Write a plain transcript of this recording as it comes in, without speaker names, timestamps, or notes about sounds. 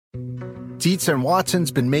Dietz and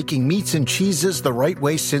Watson's been making meats and cheeses the right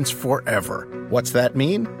way since forever. What's that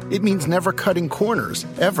mean? It means never cutting corners,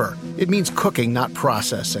 ever. It means cooking, not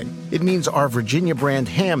processing. It means our Virginia brand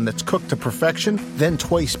ham that's cooked to perfection, then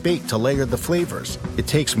twice baked to layer the flavors. It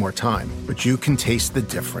takes more time, but you can taste the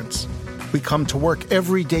difference. We come to work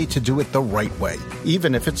every day to do it the right way,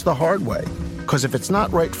 even if it's the hard way. Because if it's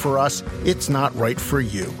not right for us, it's not right for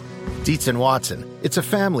you. Dietz and Watson, it's a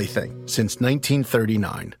family thing since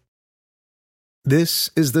 1939. This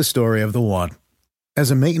is the story of the one. As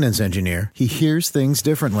a maintenance engineer, he hears things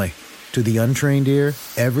differently. To the untrained ear,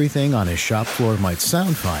 everything on his shop floor might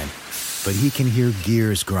sound fine, but he can hear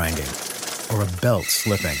gears grinding or a belt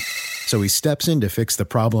slipping. So he steps in to fix the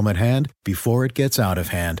problem at hand before it gets out of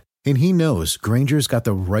hand. And he knows Grainger's got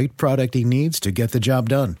the right product he needs to get the job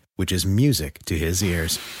done, which is music to his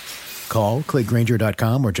ears. Call, click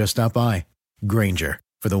Grainger.com, or just stop by. Grainger,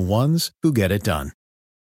 for the ones who get it done.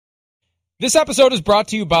 This episode is brought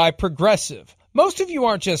to you by Progressive. Most of you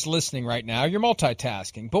aren't just listening right now, you're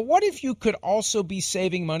multitasking. But what if you could also be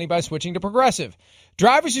saving money by switching to Progressive?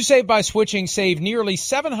 Drivers who save by switching save nearly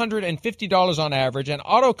 $750 on average, and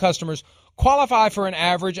auto customers qualify for an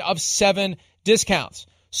average of 7 discounts.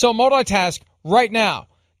 So multitask right now.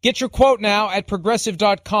 Get your quote now at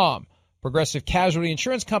Progressive.com. Progressive Casualty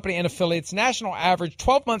Insurance Company and affiliates, national average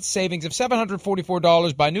 12-month savings of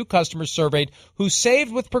 $744 by new customers surveyed who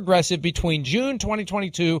saved with Progressive between June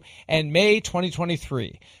 2022 and May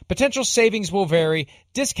 2023. Potential savings will vary.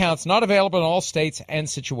 Discounts not available in all states and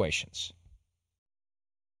situations.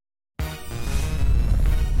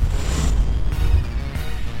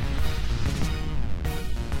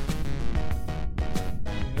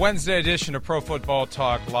 Wednesday edition of Pro Football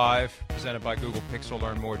Talk Live, presented by Google Pixel.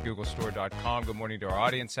 Learn more at googlestore.com. Good morning to our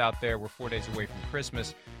audience out there. We're 4 days away from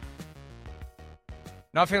Christmas.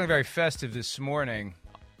 Not feeling very festive this morning.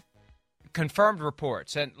 Confirmed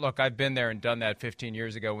reports, and look, I've been there and done that 15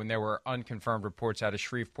 years ago when there were unconfirmed reports out of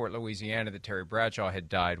Shreveport, Louisiana, that Terry Bradshaw had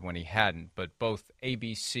died when he hadn't. But both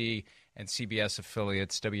ABC and CBS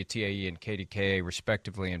affiliates, WTAE and KDKA,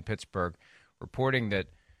 respectively, in Pittsburgh, reporting that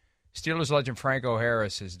Steelers legend Franco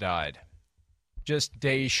Harris has died. Just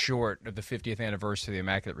days short of the 50th anniversary of the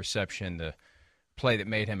Immaculate Reception, the play that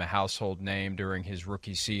made him a household name during his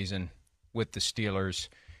rookie season with the Steelers.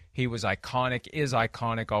 He was iconic, is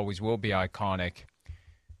iconic, always will be iconic.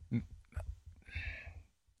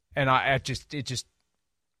 And I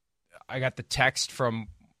got the text from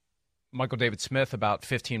Michael David Smith about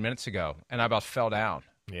 15 minutes ago, and I about fell down.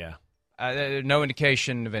 Yeah. No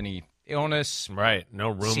indication of any illness. Right. No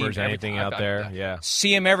rumors, anything out there. Yeah.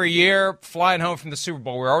 See him every year flying home from the Super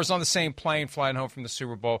Bowl. We're always on the same plane flying home from the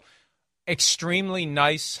Super Bowl. Extremely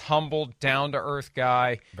nice, humble, down-to-earth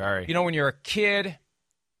guy. Very. You know, when you're a kid,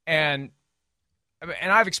 and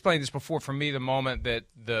I've explained this before, for me, the moment that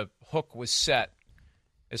the hook was set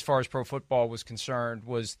as far as pro football was concerned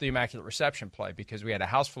was the Immaculate Reception play, because we had a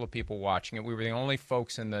house full of people watching it. We were the only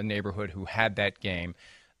folks in the neighborhood who had that game.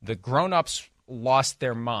 The grown-ups lost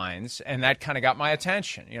their minds, and that kind of got my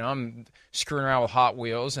attention. You know, I'm screwing around with Hot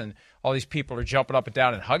Wheels, and all these people are jumping up and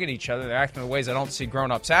down and hugging each other. They're acting in ways I don't see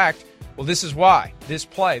grown-ups act. Well, this is why. This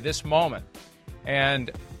play, this moment.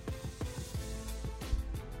 And,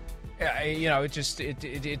 you know,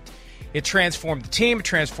 it transformed the team. It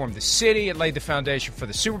transformed the city. It laid the foundation for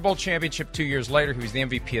the Super Bowl championship 2 years later. He was the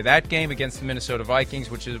MVP of that game against the Minnesota Vikings,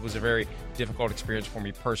 which was a very difficult experience for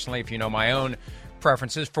me personally. If you know my own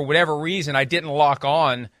preferences, for whatever reason, I didn't lock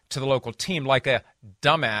on to the local team like a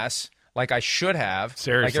dumbass, like I should have.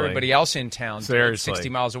 Seriously. Like everybody else in town, Seriously. 60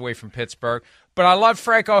 miles away from Pittsburgh. But I love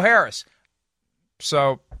Franco Harris.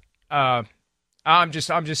 So I'm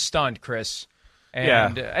just stunned, Chris.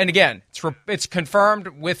 And again, it's confirmed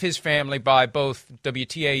with his family by both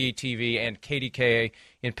WTAE TV and KDKA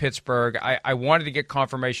in Pittsburgh. I wanted to get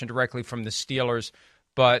confirmation directly from the Steelers,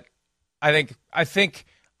 but I think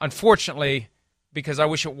unfortunately, because I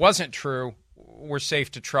wish it wasn't true, we're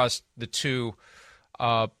safe to trust the two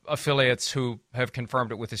affiliates who have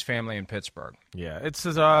confirmed it with his family in Pittsburgh. Yeah,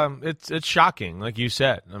 it's shocking, like you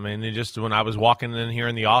said. I mean, when I was walking in here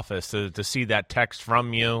in the office to see that text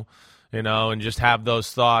from you, you know, and just have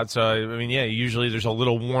those thoughts. I mean, yeah, usually there's a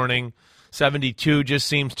little warning. 72 just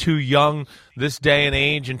seems too young this day and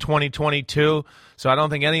age in 2022. So I don't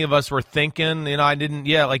think any of us were thinking, you know,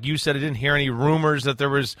 like you said, I didn't hear any rumors that there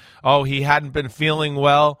was, he hadn't been feeling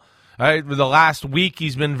well. Right? The last week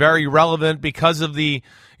he's been very relevant because of the,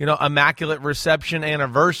 you know, Immaculate Reception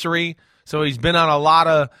anniversary. So he's been on a lot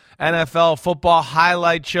of NFL football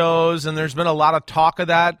highlight shows, and there's been a lot of talk of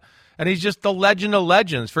that. And he's just the legend of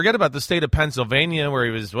legends. Forget about the state of Pennsylvania, where he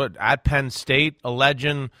was at Penn State, a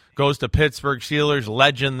legend, goes to Pittsburgh Steelers,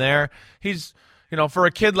 legend there. He's, for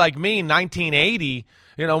a kid like me, 1980,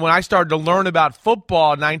 when I started to learn about football,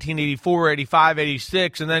 1984, 85,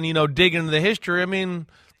 86, and then, dig into the history,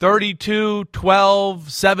 32,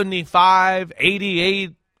 12, 75,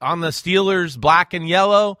 88 on the Steelers, black and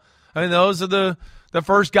yellow. Those are the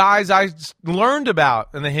first guys I learned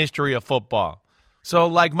about in the history of football. So,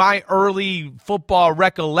 like, my early football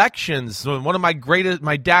recollections, one of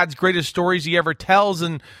my dad's greatest stories he ever tells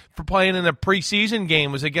and for playing in a preseason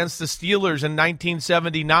game was against the Steelers in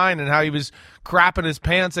 1979 and how he was crapping his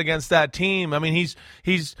pants against that team.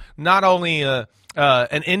 He's not only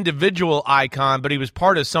an individual icon, but he was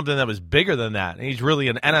part of something that was bigger than that. And he's really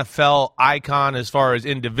an NFL icon as far as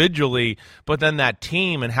individually, but then that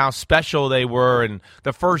team and how special they were and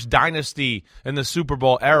the first dynasty in the Super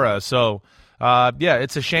Bowl era. So,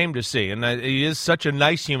 it's a shame to see. And he is such a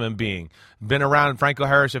nice human being. Been around Franco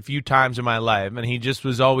Harris a few times in my life, and he just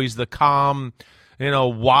was always the calm,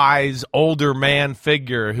 wise, older man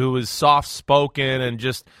figure who was soft-spoken and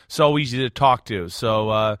just so easy to talk to.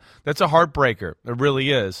 So that's a heartbreaker. It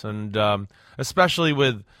really is. And especially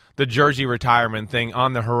with the jersey retirement thing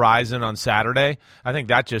on the horizon on Saturday, I think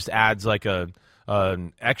that just adds like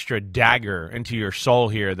an extra dagger into your soul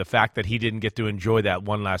here, the fact that he didn't get to enjoy that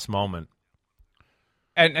one last moment.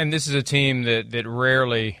 And this is a team that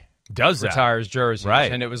rarely retires jerseys.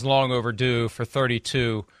 Right. And it was long overdue for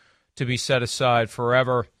 32 to be set aside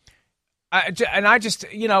forever.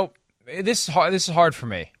 This is hard for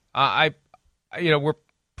me. We're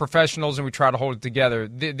professionals and we try to hold it together.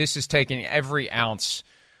 This is taking every ounce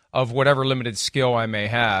of whatever limited skill I may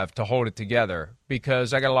have to hold it together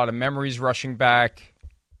because I got a lot of memories rushing back.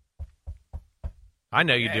 I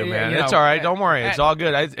know you do, man. It's all right. Don't worry. It's all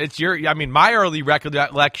good. My early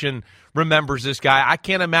recollection remembers this guy. I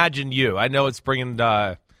can't imagine you. I know it's bringing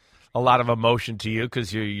a lot of emotion to you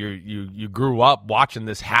because you grew up watching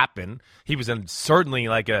this happen. He was certainly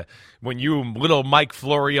when you little Mike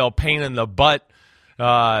Florio pain in the butt,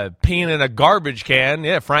 peeing in a garbage can.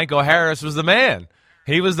 Yeah, Franco Harris was the man.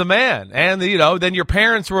 He was the man. And, then your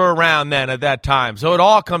parents were around then at that time. So it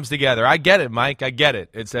all comes together. I get it, Mike. I get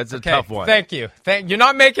it. That's a tough one. Thank you. You're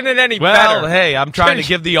not making it any better. Well, hey, I'm trying to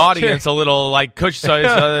give the audience a little,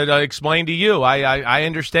 explain to you. I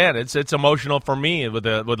understand. It's emotional for me with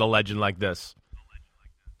a legend like this.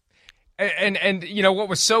 And what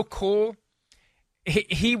was so cool,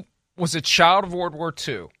 he was a child of World War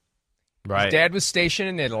II. Right. His dad was stationed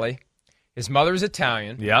in Italy. His mother's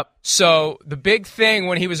Italian. Yep. So the big thing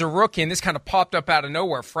when he was a rookie, and this kind of popped up out of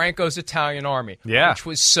nowhere, Franco's Italian Army. Yeah. Which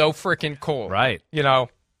was so freaking cool. Right.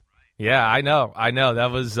 Yeah, I know.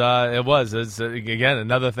 That was, it's again,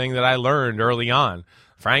 another thing that I learned early on.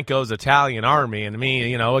 Franco's Italian Army, and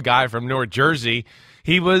me, a guy from North Jersey,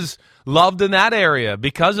 he was loved in that area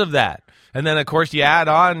because of that. And then, of course, you add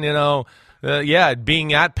on,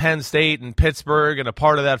 being at Penn State and Pittsburgh and a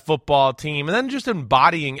part of that football team, and then just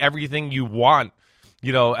embodying everything you want,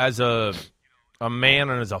 as a man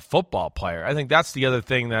and as a football player. I think that's the other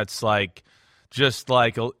thing that's adds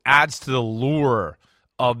to the lure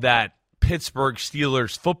of that Pittsburgh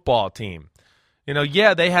Steelers football team.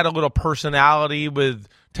 They had a little personality with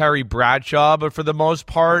Terry Bradshaw, but for the most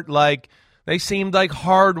part, they seemed like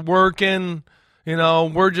hard-working.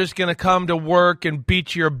 We're just going to come to work and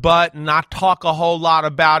beat your butt and not talk a whole lot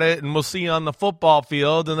about it, and we'll see you on the football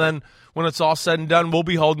field. And then when it's all said and done, we'll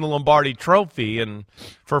be holding the Lombardi Trophy. And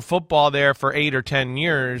for football there for 8 or 10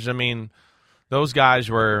 years, those guys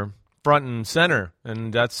were front and center,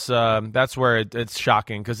 and that's where it's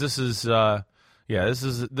shocking because this is a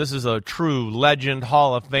true legend,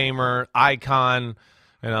 Hall of Famer, icon.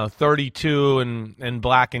 32 and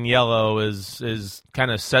black and yellow is kind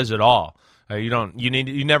of says it all.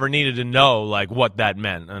 You never needed to know what that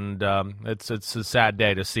meant, and it's a sad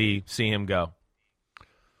day to see him go.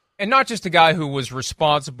 And not just a guy who was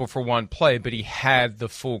responsible for one play, but he had the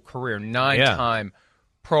full career. 9-time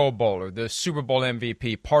Pro Bowler, the Super Bowl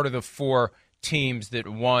MVP, part of the 4 teams that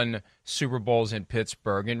won Super Bowls in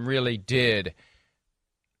Pittsburgh, and really did.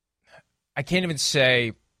 I can't even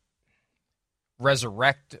say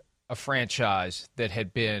resurrect a franchise that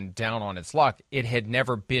had been down on its luck. It had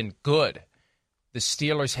never been good. The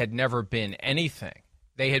Steelers had never been anything.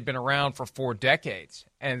 They had been around for 4 decades,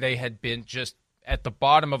 and they had been just at the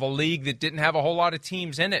bottom of a league that didn't have a whole lot of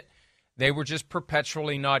teams in it. They were just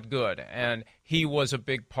perpetually not good, and he was a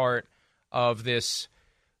big part of this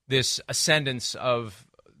ascendance of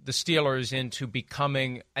the Steelers into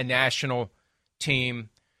becoming a national team,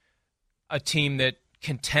 a team that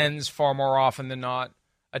contends far more often than not,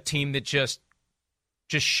 a team that just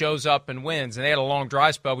shows up and wins. And they had a long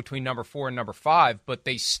dry spell between number 4 and number 5, but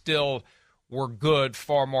they still were good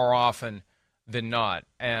far more often than not.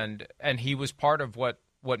 And he was part of what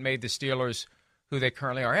made the Steelers who they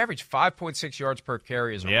currently are. Average 5.6 yards per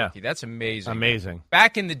carry as a rookie. That's amazing. Amazing.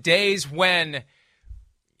 Back in the days when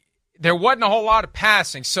there wasn't a whole lot of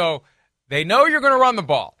passing, so they know you're going to run the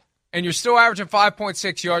ball, and you're still averaging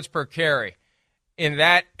 5.6 yards per carry in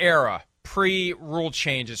that era, pre-rule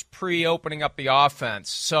changes, pre-opening up the offense.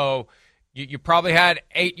 So you probably had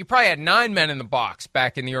 9 men in the box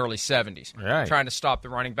back in the early 70s trying to stop the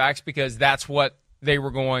running backs because that's what they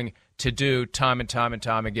were going to do time and time and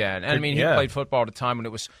time again. And I mean, he played football at a time when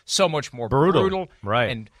it was so much more brutal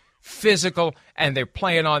and physical, and they're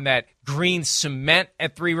playing on that green cement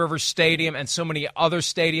at Three Rivers Stadium, and so many other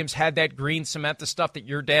stadiums had that green cement, the stuff that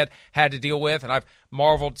your dad had to deal with. And I've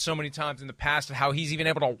marveled so many times in the past at how he's even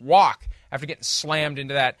able to walk after getting slammed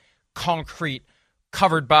into that concrete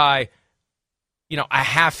covered by, a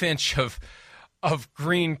half inch of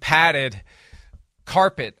green padded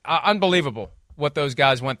carpet. Unbelievable what those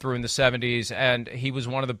guys went through in the 70s, and he was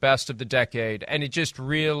one of the best of the decade. And it just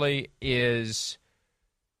really is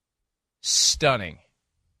stunning.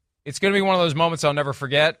 It's going to be one of those moments I'll never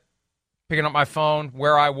forget, picking up my phone,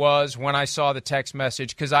 where I was when I saw the text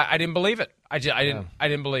message, because I didn't believe it. I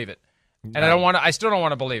didn't believe it. And I still don't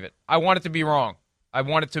want to believe it. I want it to be wrong. I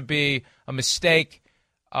want it to be a mistake.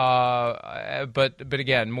 But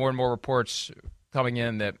again, more and more reports coming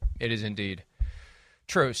in that it is indeed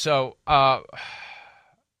true. So I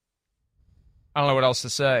don't know what else to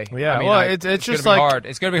say. Yeah, I mean, it's just gonna be like hard.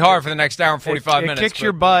 It's going to be hard for the next hour and 45 minutes. It kicks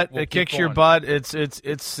your butt. We'll it kicks your butt.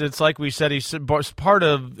 It's like we said. He's part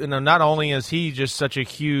of. Not only is he just such a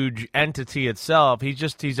huge entity itself,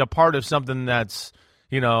 he's a part of something that's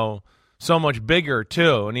so much bigger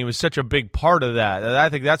too. And he was such a big part of that. And I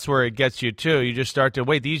think that's where it gets you too. You just start to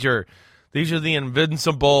wait. These are the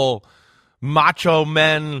invincible macho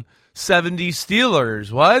men 70s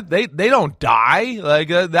Steelers. What? They don't die like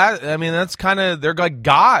that. I mean, that's kind of, they're like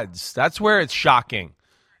gods. That's where it's shocking.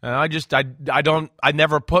 And I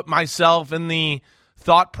never put myself in the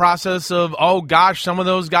thought process of, oh gosh, some of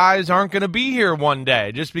those guys aren't going to be here one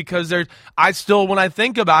day, just because when I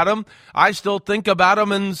think about them, I still think about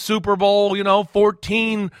them in Super Bowl,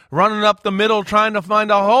 14, running up the middle trying to find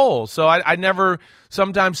a hole. So I never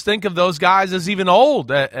sometimes think of those guys as even old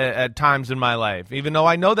at times in my life, even though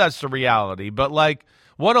I know that's the reality. But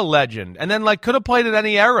what a legend. And then could have played at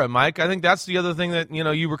any era, Mike. I think that's the other thing that,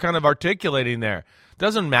 you were kind of articulating there.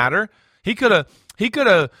 Doesn't matter. He could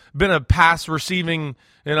have been a pass receiving,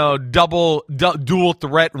 dual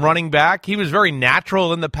threat running back. He was very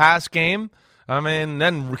natural in the pass game. I mean,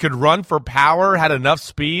 then could run for power, had enough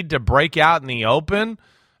speed to break out in the open.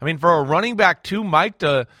 I mean, for a running back too, Mike,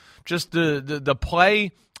 to just the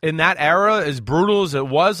play in that era, as brutal as it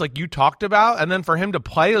was, like you talked about, and then for him to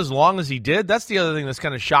play as long as he did, that's the other thing that's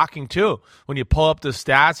kind of shocking too, when you pull up the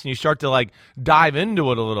stats and you start to dive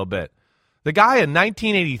into it a little bit. The guy in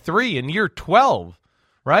 1983, in year 12,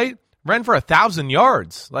 right, ran for 1,000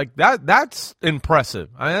 yards. That's impressive.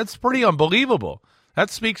 I mean, that's pretty unbelievable. That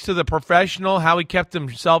speaks to the professional, how he kept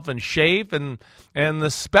himself in shape, and the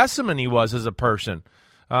specimen he was as a person.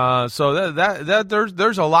 So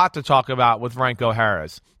there's a lot to talk about with Franco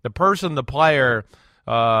Harris. The person, the player,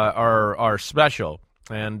 are special,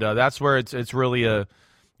 and that's where it's really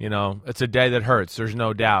it's a day that hurts. There's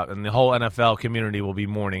no doubt, and the whole NFL community will be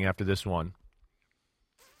mourning after this one.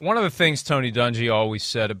 One of the things Tony Dungy always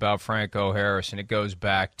said about Franco Harris, and it goes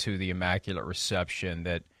back to the Immaculate Reception,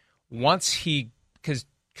 that once because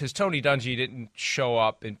Tony Dungy didn't show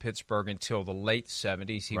up in Pittsburgh until the late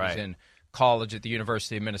 70s. He was in college at the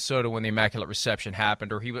University of Minnesota when the Immaculate Reception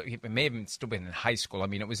happened, or he may have still been in high school. I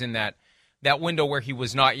mean, it was in that window where he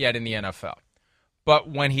was not yet in the NFL. But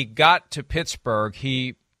when he got to Pittsburgh,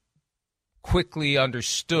 he quickly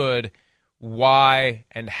understood why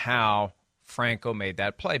and how Franco made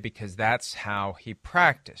that play, because that's how he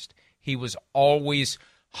practiced. He was always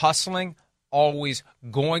hustling, always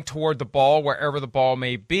going toward the ball wherever the ball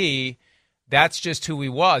may be. That's just who he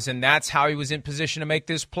was, and that's how he was in position to make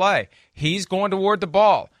this play. He's going toward the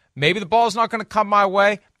ball. Maybe the ball's not going to come my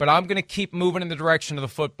way, but I'm going to keep moving in the direction of the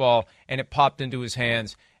football, and it popped into his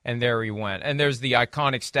hands, and there he went. And there's the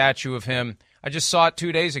iconic statue of him. I just saw it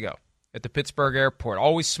 2 days ago at the Pittsburgh airport.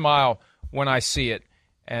 Always smile when I see it,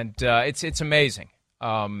 and it's amazing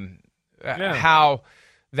how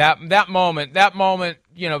that moment,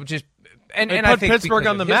 just and I think Pittsburgh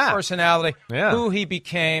on the map. His personality, who he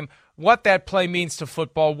became, what that play means to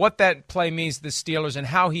football, what that play means to the Steelers, and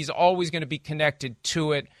how he's always going to be connected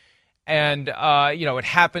to it. And, it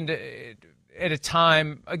happened at a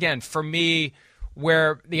time, again, for me,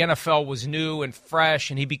 where the NFL was new and fresh,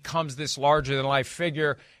 and he becomes this larger-than-life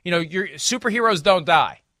figure. Your superheroes don't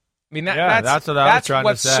die. I mean, that's what I was trying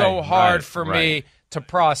to say. What's so hard for me to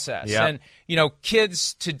process. Yep. And,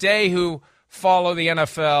 kids today who follow the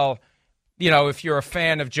NFL, if you're a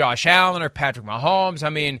fan of Josh Allen or Patrick Mahomes, I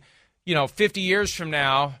mean, 50 years from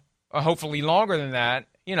now, or hopefully longer than that,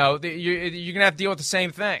 you're going to have to deal with the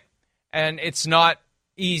same thing. And it's not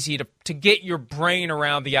easy to get your brain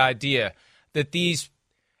around the idea that these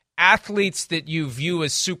athletes that you view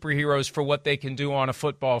as superheroes for what they can do on a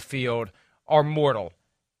football field are mortal.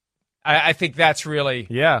 I think that's really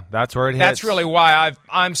that's where it hits. That's really why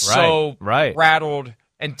I'm so rattled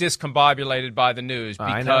and discombobulated by the news,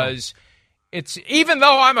 because it's, even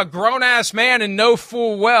though I'm a grown-ass man and know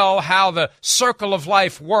full well how the circle of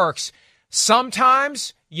life works,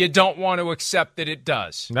 sometimes you don't want to accept that it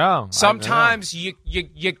does. No. Sometimes you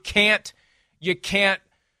can't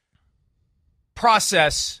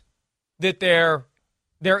process that there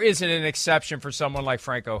isn't an exception for someone like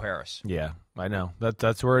Franco Harris. Yeah, I know.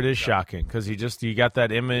 That's where it is shocking, because you got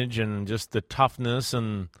that image and just the toughness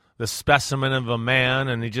and the specimen of a man,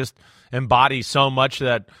 and he just embodies so much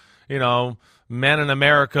that, men in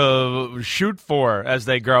America shoot for as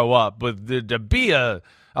they grow up, to be a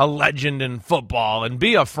legend in football and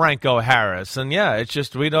be a Franco Harris. And it's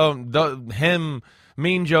just, him,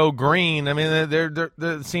 Mean Joe Green, I mean,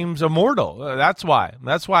 it seems immortal. That's why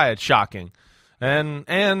it's shocking.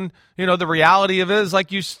 And the reality of it is,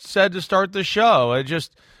 like you said to start the show,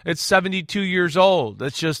 it's 72 years old.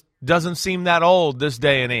 It just doesn't seem that old this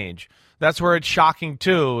day and age. That's where it's shocking,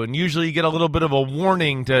 too. And usually you get a little bit of a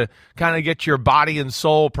warning to kind of get your body and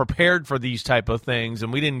soul prepared for these type of things,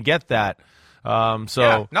 and we didn't get that.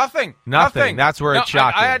 Nothing. That's where it's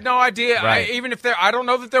shocking. I had no idea. Right. I don't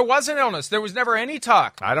know that there was an illness. There was never any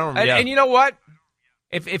talk. And you know what?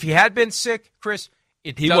 If he had been sick, Chris,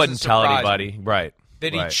 he wouldn't tell anybody. Right.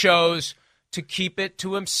 That he chose to keep it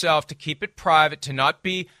to himself, to keep it private, to not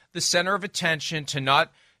be the center of attention, to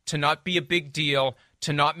not be a big deal,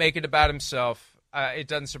 to not make it about himself. It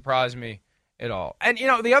doesn't surprise me at all. And,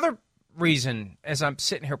 the other reason, as I'm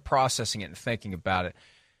sitting here processing it and thinking about it,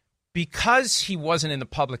 because he wasn't in the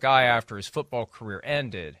public eye after his football career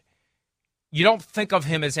ended, you don't think of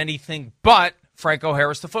him as anything but Franco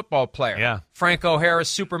Harris, the football player. Yeah. Franco Harris,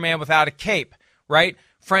 Superman without a cape, right?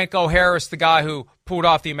 Franco Harris, the guy who pulled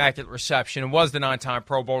off the Immaculate Reception and was the 9-time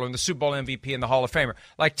Pro Bowler and the Super Bowl MVP and the Hall of Famer.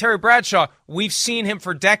 Like Terry Bradshaw, we've seen him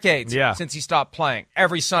for decades since he stopped playing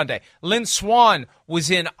every Sunday. Lynn Swann was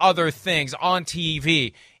in other things on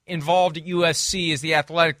TV, involved at USC as the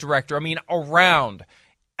athletic director. I mean, around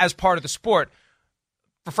as part of the sport.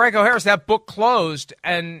 For Franco Harris, that book closed,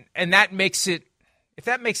 and that makes it, if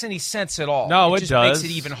that makes any sense at all, no, it just does.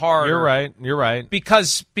 Makes it even harder. You're right.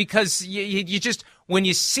 Because you just, when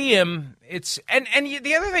you see him, it's and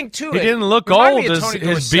the other thing too. He didn't look old.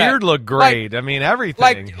 His beard looked great. I mean,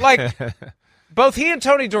 everything. Like both he and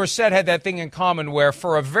Tony Dorsett had that thing in common where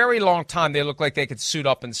for a very long time they looked like they could suit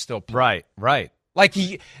up and still play. Right. Like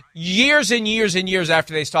years and years and years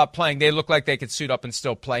after they stopped playing, they looked like they could suit up and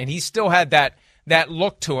still play, and he still had that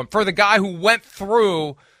look to him. For the guy who went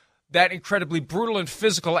through that incredibly brutal and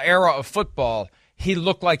physical era of football, he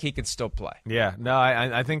looked like he could still play. Yeah, no,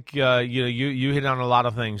 I think you hit on a lot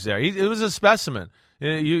of things there. It was a specimen.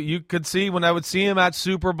 You could see when I would see him at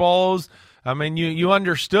Super Bowls. I mean, you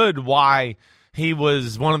understood why he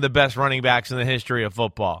was one of the best running backs in the history of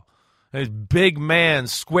football. His big man,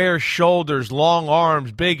 square shoulders, long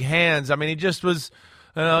arms, big hands. I mean, he just was.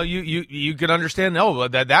 You could understand. Oh,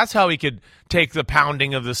 that's how he could take the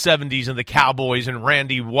pounding of the '70s and the Cowboys and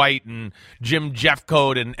Randy White and Jim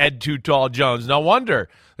Jeffcoat and Ed Too Tall Jones. No wonder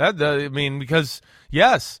because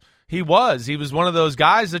yes, he was one of those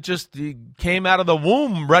guys that just came out of the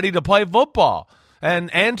womb ready to play football.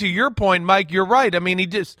 And to your point, Mike, you're right. I mean,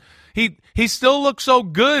 he still looks so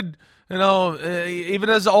good. Even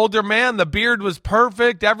as an older man, the beard was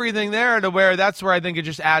perfect, everything there, to where that's where I think it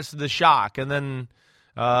just adds to the shock. And then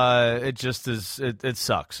it just is, it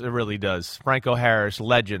sucks. It really does. Franco Harris,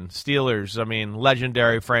 legend. Steelers, I mean,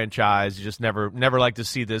 legendary franchise. You just never like to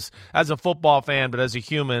see this as a football fan, but as a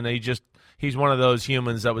human, he's one of those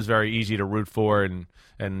humans that was very easy to root for and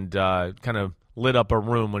kind of lit up a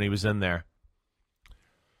room when he was in there.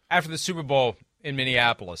 After the Super Bowl in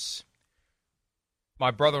Minneapolis, my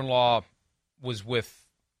brother-in-law was with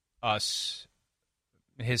us.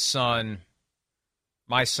 His son,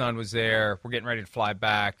 my son was there. We're getting ready to fly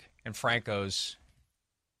back, and Franco's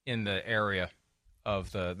in the area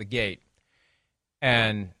of the gate.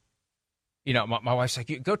 And my wife's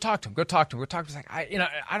like, go talk to him. Go talk to him. Go talk to him. It's like,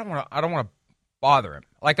 I don't want to bother him.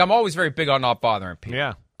 Like, I'm always very big on not bothering people.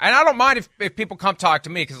 Yeah. And I don't mind if people come talk to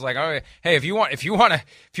me because, like, oh, hey, if you want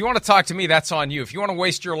to talk to me, that's on you. If you want to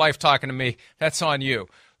waste your life talking to me, that's on you.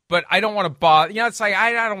 But I don't want to bother. It's like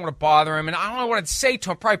I don't want to bother him, and I don't know what to say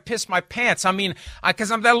to him. Probably piss my pants. I mean,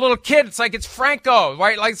 because I'm that little kid. It's like it's Franco,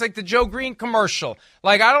 right? Like it's like the Joe Green commercial.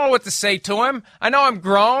 Like I don't know what to say to him. I know I'm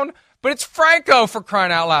grown, but it's Franco, for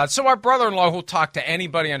crying out loud. So my brother-in-law, who'll talk to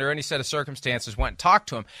anybody under any set of circumstances, went and talked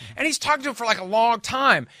to him, and he's talked to him for like a long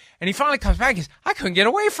time. And he finally comes back and goes, I couldn't get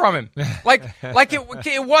away from him. Like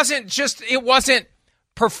it wasn't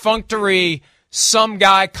perfunctory. Some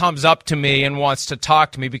guy comes up to me and wants to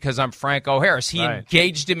talk to me because I'm Franco Harris. He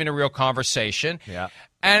engaged him in a real conversation. Yeah.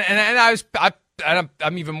 And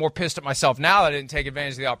I'm even more pissed at myself now that I didn't take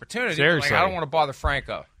advantage of the opportunity. Seriously. Like, I don't want to bother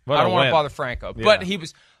Franco. I don't want to bother Franco. Yeah. But he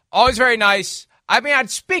was always very nice. I mean, I'd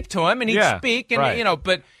speak to him and he'd speak, and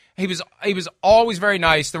but he was always very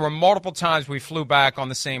nice. There were multiple times we flew back on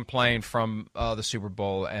the same plane from the Super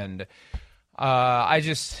Bowl, and I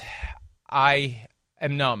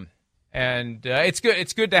am numb. And it's good.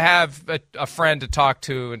 It's good to have a friend to talk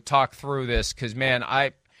to and talk through this because, man,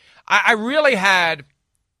 I really had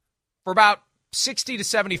for about 60 to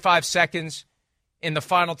 75 seconds in the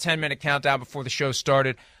final 10-minute countdown before the show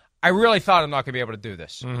started. I really thought I'm not going to be able to do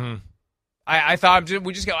this. Mm-hmm. I thought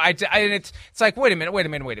we just go. It's like wait a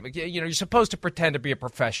minute. You're supposed to pretend to be a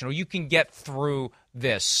professional. You can get through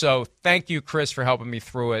this. So thank you, Chris, for helping me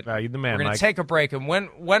through it. You're the man, We're going Mike. to take a break, and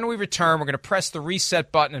when we return, we're going to press the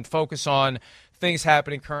reset button and focus on things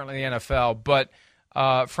happening currently in the NFL. But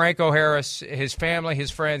Franco Harris, his family,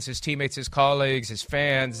 his friends, his teammates, his colleagues, his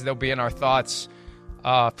fans, they'll be in our thoughts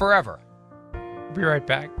forever. We'll be right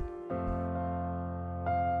back.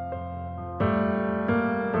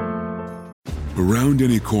 Around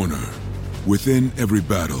any corner, within every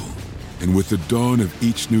battle, and with the dawn of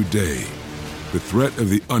each new day, the threat of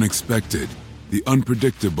the unexpected, the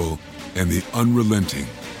unpredictable, and the unrelenting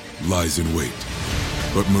lies in wait.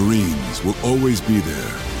 But Marines will always be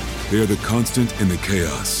there. They are the constant in the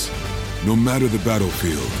chaos. No matter the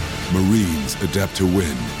battlefield, Marines adapt to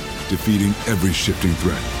win, defeating every shifting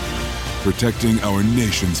threat, protecting our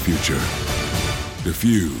nation's future. The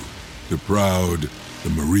few, the proud, the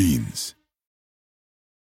Marines.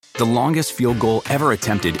 The longest field goal ever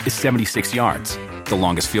attempted is 76 yards. The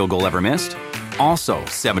longest field goal ever missed? Also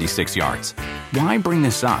 76 yards. Why bring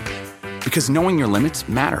this up? Because knowing your limits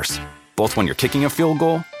matters, both when you're kicking a field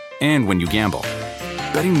goal and when you gamble.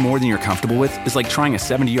 Betting more than you're comfortable with is like trying a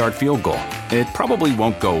 70-yard field goal. It probably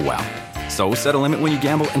won't go well. So set a limit when you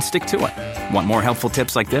gamble and stick to it. Want more helpful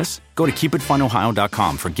tips like this? Go to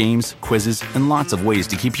keepitfunohio.com for games, quizzes, and lots of ways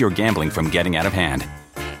to keep your gambling from getting out of hand.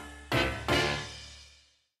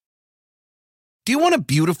 Do you want a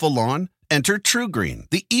beautiful lawn? Enter TruGreen,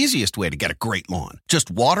 the easiest way to get a great lawn. Just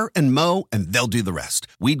water and mow, and they'll do the rest.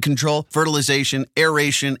 Weed control, fertilization,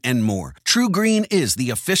 aeration, and more. TruGreen is the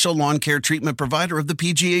official lawn care treatment provider of the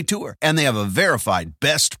PGA Tour, and they have a verified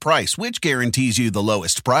best price, which guarantees you the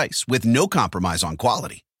lowest price with no compromise on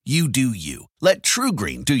quality. You do you. Let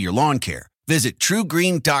TruGreen do your lawn care. Visit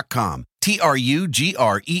TruGreen.com,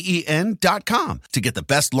 TruGreen.com, to get the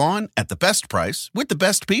best lawn at the best price with the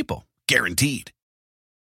best people. Guaranteed.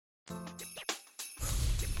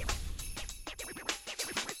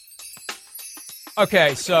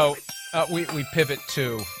 Okay, so we pivot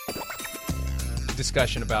to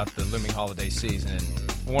discussion about the looming holiday season. And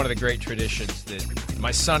one of the great traditions that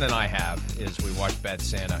my son and I have is we watch Bad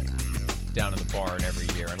Santa down in the barn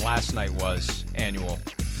every year. And last night was annual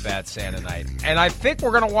Bad Santa night. And I think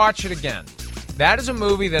we're going to watch it again. That is a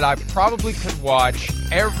movie that I probably could watch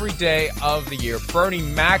every day of the year. Bernie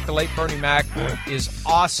Mac, the late Bernie Mac, is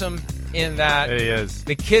awesome in that. He is.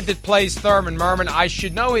 The kid that plays Thurman Merman, I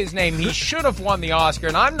should know his name. He should have won the Oscar,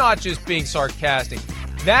 and I'm not just being sarcastic.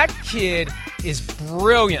 That kid is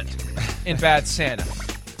brilliant in Bad Santa.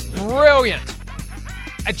 Brilliant.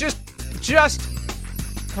 Just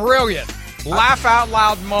brilliant. Laugh out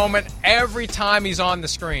loud moment every time he's on the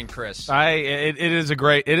screen, Chris. It is a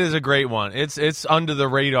great one. It's under the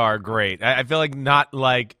radar great. I feel like not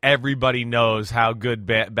like everybody knows how good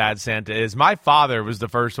Bad Santa is. My father was the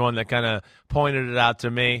first one that kind of pointed it out to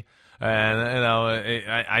me. And,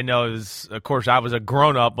 I know, of course, I was a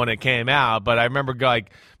grown-up when it came out, but I remember,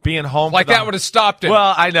 being home. Like that would have stopped it.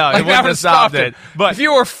 Well, I know. Like it wouldn't have stopped it. But if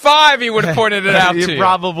you were 5, he would have pointed it out to you. He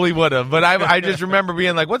probably would have. But I just remember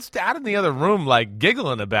being like, what's Dad in the other room,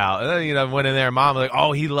 giggling about? And then, I went in there, and Mom was like,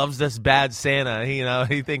 oh, he loves this Bad Santa.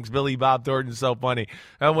 He thinks Billy Bob Thornton's so funny.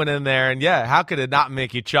 I went in there, and, how could it not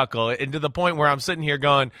make you chuckle? And to the point where I'm sitting here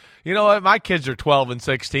going, you know what? My kids are 12 and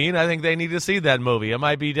 16. I think they need to see that movie. It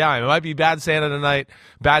might be down. It might be Bad Santa night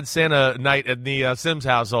at the Sims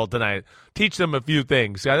household tonight. Teach them a few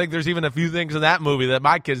things. I think there's even a few things in that movie that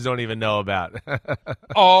my kids don't even know about.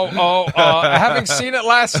 Having seen it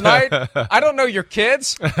last night, I don't know your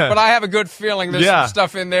kids, but I have a good feeling there's some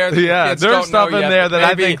stuff in there that your kids there's don't stuff know in yet, there that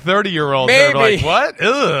I think 30-year-olds are like, what?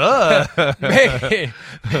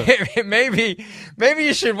 Maybe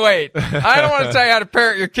you should wait. I don't want to tell you how to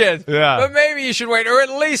parent your kids, but maybe you should wait, or at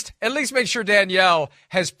least make sure Danielle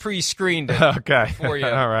has pre-screened it. Okay. For you.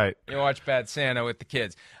 All right. You watch Bad Santa with the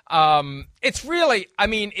kids. It's really,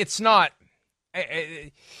 it's not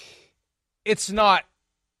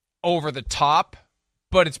over the top,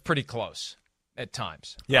 but it's pretty close at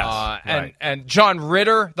times. Yes. Right. And John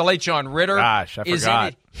Ritter, the late John Ritter, gosh, I is forgot. in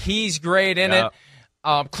it. He's great in it.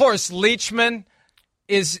 Cloris Leachman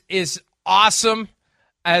is awesome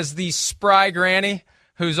as the spry granny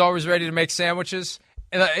who's always ready to make sandwiches.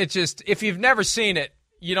 And if you've never seen it,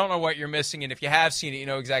 you don't know what you're missing, and if you have seen it, you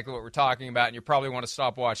know exactly what we're talking about, and you probably want to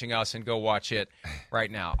stop watching us and go watch it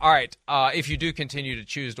right now. All right, if you do continue to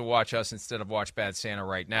choose to watch us instead of watch Bad Santa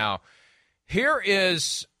right now, here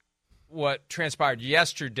is what transpired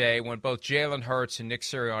yesterday when both Jalen Hurts and Nick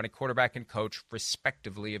Sirianni, quarterback and coach,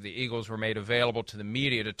 respectively, of the Eagles, were made available to the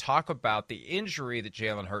media to talk about the injury that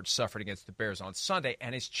Jalen Hurts suffered against the Bears on Sunday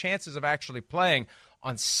and his chances of actually playing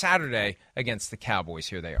on Saturday against the Cowboys.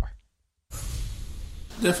 Here they are.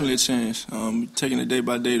 Definitely a chance. Taking it day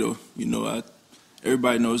by day, though.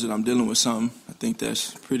 Everybody knows that I'm dealing with something. I think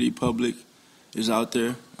that's pretty public. It's out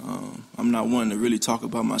there. I'm not one to really talk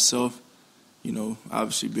about myself.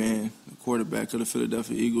 Obviously being the quarterback of the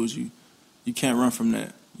Philadelphia Eagles, you can't run from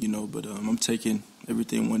that. But I'm taking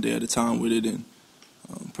everything one day at a time with it and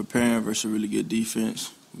preparing versus a really good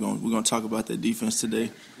defense. We're gonna talk about that defense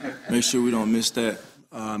today. Make sure we don't miss that.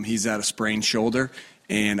 He's at a sprained shoulder.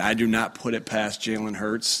 And I do not put it past Jalen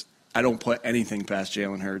Hurts. I don't put anything past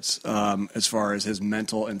Jalen Hurts as far as his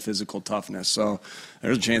mental and physical toughness. So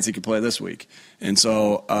there's a chance he could play this week. And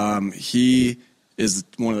so he is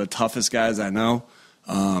one of the toughest guys I know.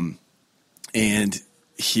 And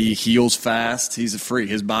he heals fast. He's a freak.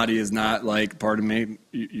 His body is not like, pardon me,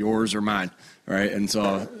 yours or mine, right? And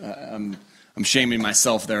so I'm shaming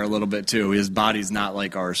myself there a little bit too. His body's not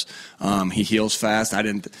like ours. He heals fast.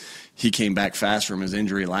 He came back fast from his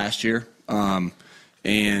injury last year, and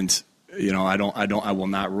I will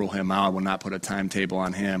not rule him out. I will not put a timetable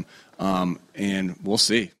on him, and we'll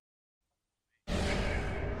see.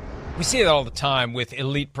 We see it all the time with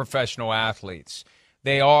elite professional athletes.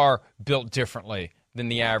 They are built differently than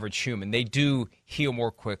the average human. They do heal more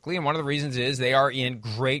quickly, and one of the reasons is they are in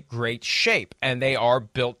great, great shape, and they are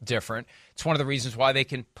built different. It's one of the reasons why they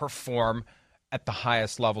can perform at the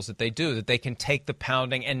highest levels that they do, that they can take the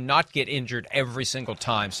pounding and not get injured every single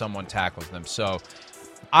time someone tackles them. So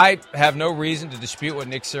I have no reason to dispute what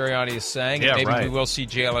Nick Sirianni is saying. Yeah, and maybe we will see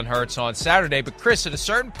Jalen Hurts on Saturday. But, Chris, at a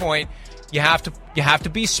certain point, you have to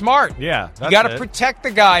be smart. Yeah, you got to protect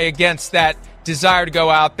the guy against that desire to go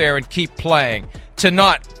out there and keep playing, to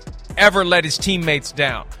not ever let his teammates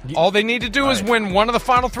down. All they need to do is win one of the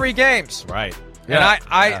final 3 games. Right. Yeah.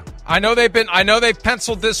 And I know they've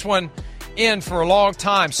penciled this one in for a long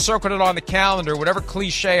time, circled it on the calendar, whatever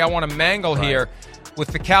cliche I want to mangle here, with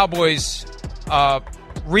the Cowboys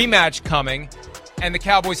rematch coming, and the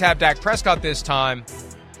Cowboys have Dak Prescott this time,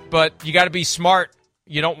 but you got to be smart.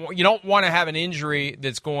 You don't want to have an injury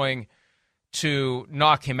that's going to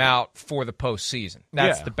knock him out for the postseason.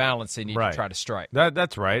 That's the balance they need to try to strike.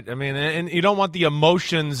 That's right. I mean, and you don't want the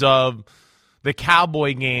emotions of the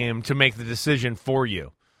Cowboy game to make the decision for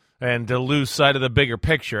you and to lose sight of the bigger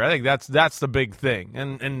picture. I think that's the big thing.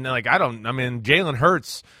 And Jalen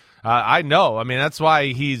Hurts, I know. I mean, that's why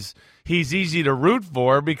he's easy to root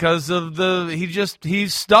for, because of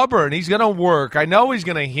he's stubborn. He's going to work. I know he's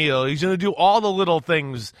going to heal. He's going to do all the little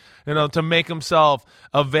things, to make himself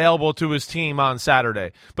available to his team on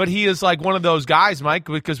Saturday. But he is like one of those guys, Mike,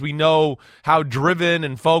 because we know how driven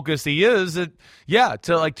and focused he is. That,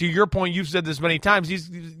 to your point, you've said this many times,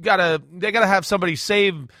 they got to have somebody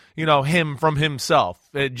save, him from himself,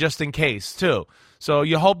 just in case too. So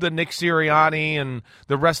you hope that Nick Sirianni and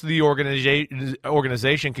the rest of the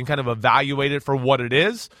organization can kind of evaluate it for what it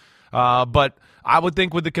is. But I would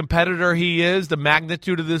think with the competitor he is, the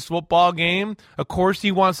magnitude of this football game, of course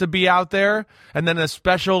he wants to be out there. And then a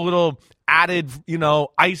special little added,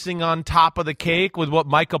 icing on top of the cake with what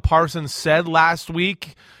Micah Parsons said last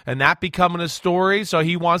week and that becoming a story. So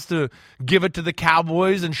he wants to give it to the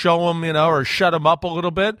Cowboys and show them, or shut them up a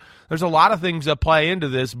little bit. There's a lot of things that play into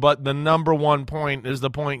this, but the number one point is the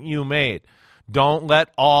point you made. Don't let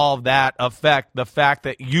all that affect the fact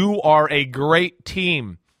that you are a great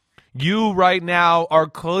team. You right now are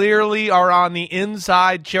on the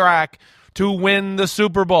inside track to win the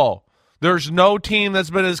Super Bowl. There's no team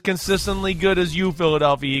that's been as consistently good as you,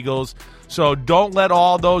 Philadelphia Eagles. So don't let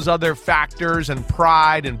all those other factors and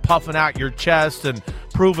pride and puffing out your chest and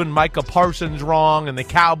proving Micah Parsons wrong and the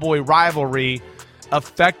Cowboy rivalry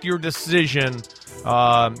affect your decision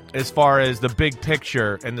as far as the big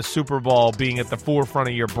picture and the Super Bowl being at the forefront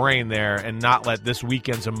of your brain there, and not let this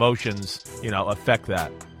weekend's emotions, affect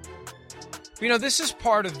that. This is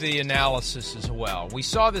part of the analysis as well. We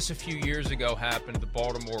saw this a few years ago happen to the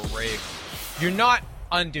Baltimore Ravens. You're not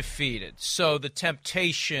undefeated, so the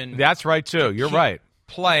temptation... That's right, too. You're right.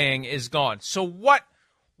 ...playing is gone. So what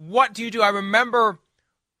do you do? I remember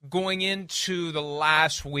going into the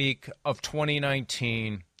last week of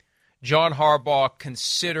 2019, John Harbaugh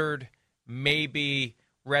considered maybe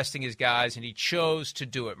resting his guys, and he chose to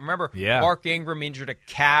do it. Remember, Mark Ingram injured a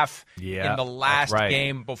calf in the last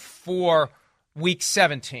game before Week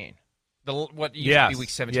 17. What used to be Week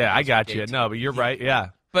 17. Yeah, I got 18. You. No, but you're right,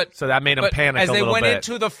 But so that made him panic a little bit. As they went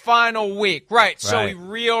into the final week. Right, so he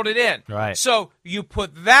reeled it in. Right. So you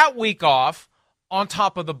put that week off on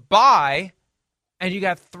top of the bye, and you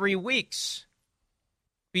got 3 weeks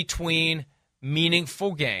between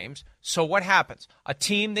meaningful games. So what happens? A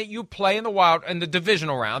team that you play in the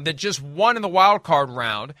divisional round, that just won in the wild card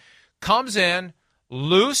round, comes in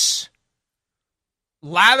loose,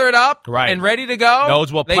 lathered up, and ready to go.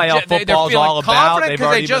 Knows what playoff football is all about. They're feeling confident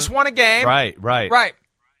because they just won a game. Right.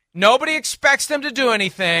 Nobody expects them to do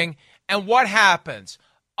anything. And what happens?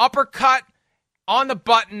 Uppercut on the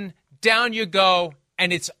button, down you go,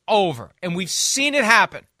 and it's over. And we've seen it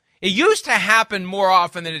happen. It used to happen more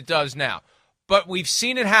often than it does now, but we've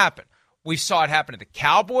seen it happen. We saw it happen to the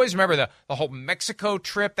Cowboys. Remember the whole Mexico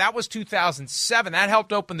trip? That was 2007. That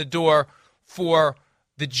helped open the door for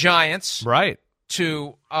the Giants. Right.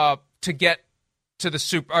 To get to the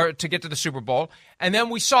Super Bowl, and then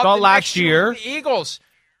we saw the last year the Eagles.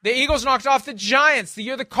 The Eagles knocked off the Giants the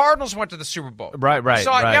year the Cardinals went to the Super Bowl. Right. We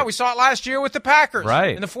saw it last year with the Packers.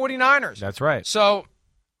 Right. And the 49ers. That's right. So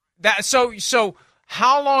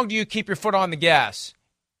how long do you keep your foot on the gas,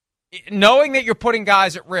 knowing that you're putting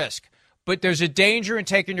guys at risk, but there's a danger in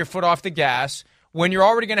taking your foot off the gas when you're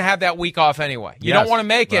already going to have that week off anyway. You don't want to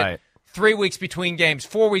make it 3 weeks between games,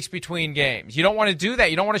 4 weeks between games. You don't want to do that.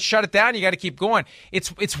 You don't want to shut it down. You got to keep going.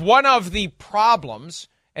 It's one of the problems,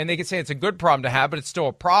 and they could say it's a good problem to have, but it's still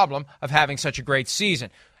a problem of having such a great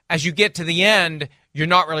season. As you get to the end, you're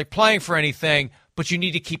not really playing for anything, but you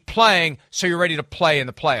need to keep playing so you're ready to play in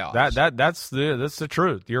the playoffs. That's the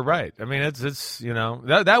truth. You're right. I mean, it's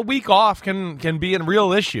that week off can be a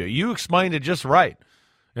real issue. You explained it just right.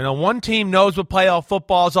 One team knows what playoff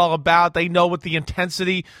football is all about. They know what the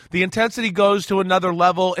intensity goes to another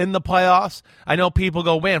level in the playoffs. I know people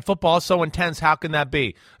go, man, football is so intense. How can that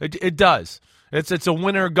be? It does. It's a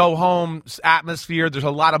winner go home atmosphere. There's a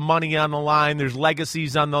lot of money on the line. There's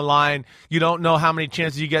legacies on the line. You don't know how many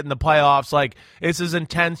chances you get in the playoffs. Like, it's as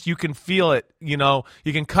intense. You can feel it. You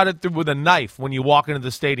can cut it through with a knife when you walk into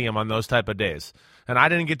the stadium on those type of days. And I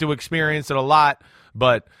didn't get to experience it a lot,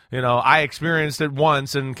 but I experienced it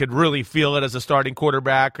once and could really feel it as a starting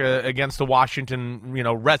quarterback against the Washington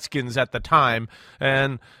Redskins at the time,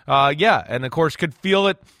 and and of course could feel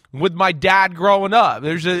it with my dad growing up.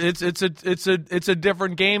 It's a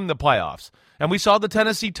different game, the playoffs, and we saw the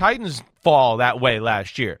Tennessee Titans fall that way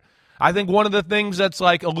last year. I think one of the things that's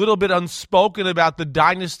like a little bit unspoken about the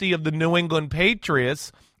dynasty of the New England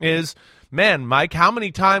Patriots is, man, Mike, how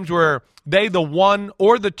many times were they the 1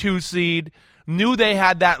 or the 2 seed, knew they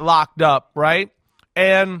had that locked up, right?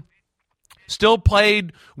 And still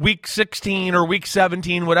played week 16 or week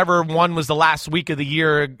 17, whatever one was the last week of the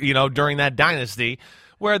year, during that dynasty,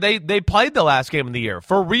 where they played the last game of the year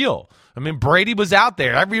for real. I mean, Brady was out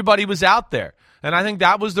there. Everybody was out there. And I think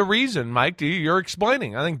that was the reason, Mike, you're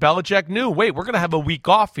explaining. I think Belichick knew, wait, we're going to have a week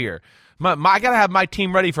off here. I got to have my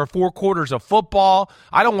team ready for 4 quarters of football.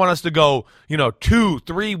 I don't want us to go,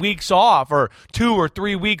 2-3 weeks off or 2 or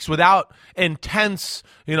 3 weeks without intense,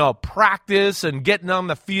 practice and getting on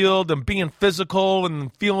the field and being physical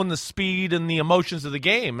and feeling the speed and the emotions of the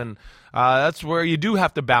game. And That's where you do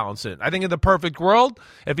have to balance it. I think in the perfect world,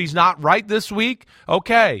 if he's not right this week,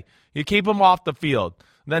 okay, you keep him off the field.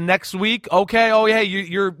 Then next week, okay, oh, yeah,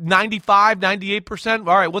 you're 95, 98%.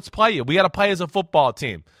 All right, let's play you. We got to play as a football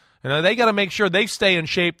team. They got to make sure they stay in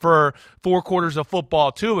shape for 4 quarters of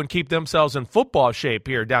football, too, and keep themselves in football shape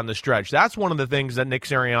here down the stretch. That's one of the things that Nick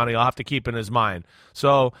Sirianni will have to keep in his mind.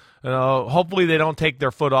 So hopefully they don't take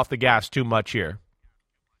their foot off the gas too much here.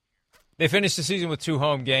 They finished the season with 2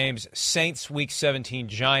 home games, Saints Week 17,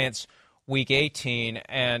 Giants Week 18.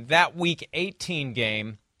 And that Week 18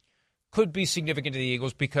 game could be significant to the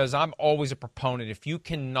Eagles because I'm always a proponent. If you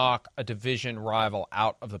can knock a division rival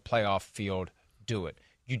out of the playoff field, do it.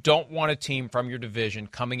 You don't want a team from your division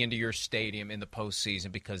coming into your stadium in the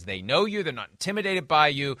postseason because they know you. They're not intimidated by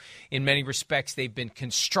you. In many respects, they've been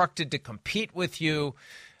constructed to compete with you.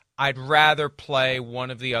 I'd rather play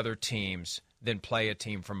one of the other teams than play a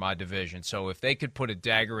team from my division. So if they could put a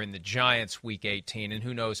dagger in the Giants Week 18, and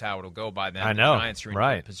who knows how it'll go by then. I know. The Giants are in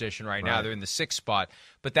a good position right now. They're in the 6th spot,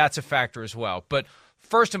 but that's a factor as well. But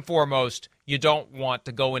first and foremost, you don't want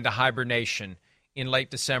to go into hibernation in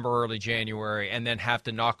late December, early January, and then have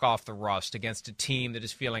to knock off the rust against a team that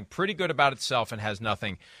is feeling pretty good about itself and has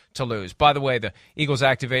nothing to lose. By the way, the Eagles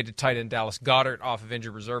activated tight end Dallas Goedert off of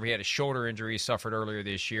injured reserve. He had a shoulder injury he suffered earlier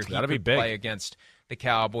this year. He could play against the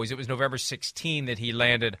Cowboys. It was November 16 that he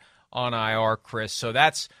landed on IR, Chris. So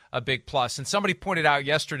that's a big plus. And somebody pointed out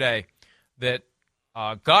yesterday that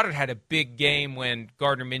Goddard had a big game when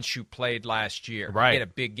Gardner Minshew played last year. Right. He had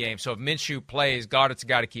a big game. So if Minshew plays, Goddard's a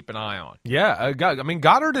guy to keep an eye on. Yeah,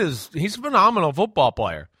 Goddard he's a phenomenal football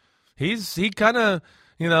player. He kind of,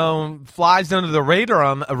 flies under the radar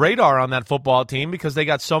on that football team because they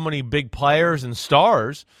got so many big players and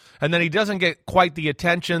stars. And then he doesn't get quite the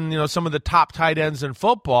attention, some of the top tight ends in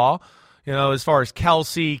football, as far as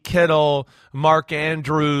Kelsey, Kittle, Mark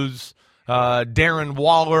Andrews, Darren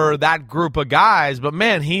Waller, that group of guys. But,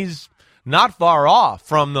 man, he's not far off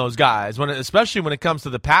from those guys, especially when it comes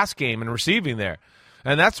to the pass game and receiving there.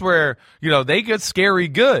 And that's where, they get scary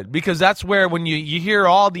good because that's where when you hear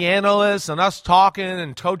all the analysts and us talking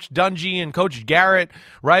and Coach Dungy and Coach Garrett,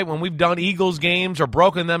 right, when we've done Eagles games or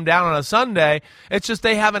broken them down on a Sunday, it's just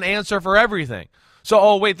they have an answer for everything. So,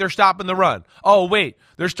 oh, wait, they're stopping the run. Oh, wait,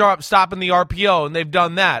 they're stopping the RPO, and they've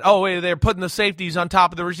done that. Oh, wait, they're putting the safeties on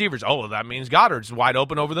top of the receivers. Oh, well, that means Goddard's wide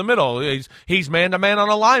open over the middle. He's man-to-man on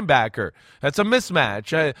a linebacker. That's a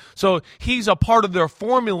mismatch. So he's a part of their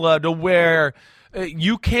formula to where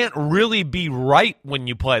you can't really be right when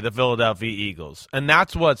you play the Philadelphia Eagles. And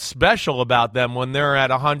that's what's special about them when they're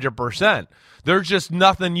at 100%. There's just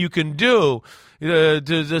nothing you can do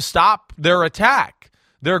to stop their attack.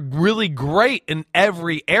 They're really great in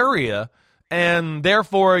every area, and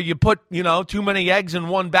therefore you put, too many eggs in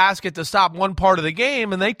one basket to stop one part of the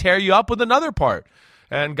game, and they tear you up with another part.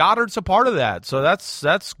 And Goddard's a part of that, so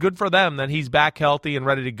that's good for them that he's back healthy and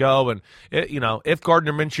ready to go. And if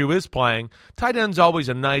Gardner Minshew is playing, tight end's always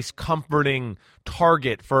a nice, comforting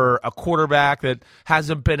target for a quarterback that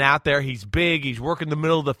hasn't been out there. He's big. He's working the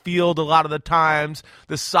middle of the field a lot of the times.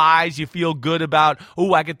 The size you feel good about.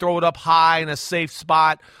 Oh, I could throw it up high in a safe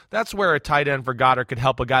spot. That's where a tight end for Goddard could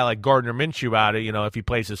help a guy like Gardner Minshew out of, if he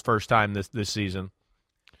plays his first time this season.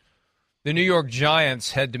 The New York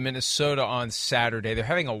Giants head to Minnesota on Saturday. They're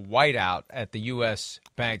having a whiteout at the U.S.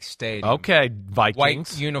 Bank Stadium. Okay, Vikings.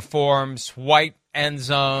 White uniforms, white end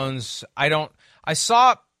zones. I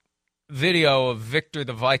saw video of Victor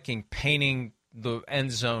the Viking painting the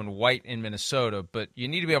end zone white in Minnesota, but you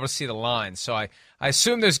need to be able to see the lines. So I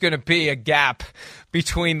assume there's going to be a gap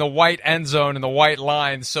between the white end zone and the white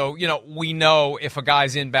line. So, we know if a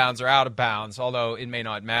guy's inbounds or out of bounds, although it may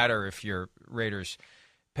not matter if you're Raiders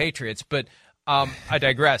Patriots, but I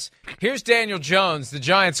digress. Here's Daniel Jones, the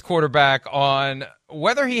Giants quarterback, on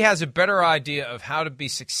whether he has a better idea of how to be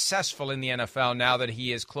successful in the NFL now that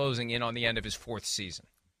he is closing in on the end of his 4th season.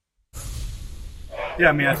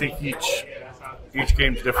 Yeah, I think each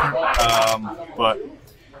game's different, but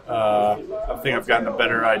I think I've gotten a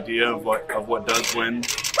better idea of what does win, in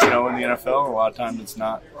the NFL. A lot of times it's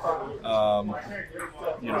not,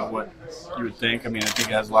 what you would think. I think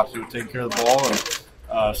it has a lot to do with taking care of the ball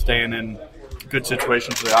and staying in good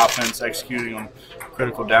situations for the offense, executing on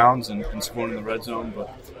critical downs and scoring in the red zone. But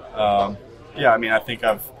I think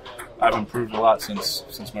I've improved a lot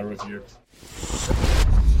since my rookie year.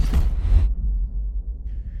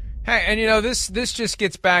 Hey, and this just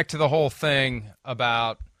gets back to the whole thing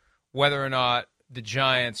about whether or not the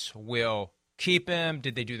Giants will keep him.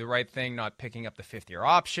 Did they do the right thing not picking up the 5th-year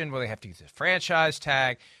option? Will they have to use the franchise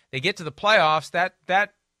tag? They get to the playoffs.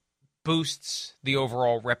 That boosts the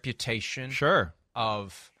overall reputation sure.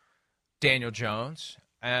 of Daniel Jones,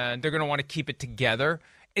 and they're going to want to keep it together.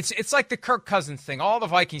 It's like the Kirk Cousins thing. All the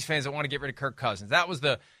Vikings fans that want to get rid of Kirk Cousins. That was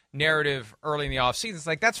the narrative early in the offseason. It's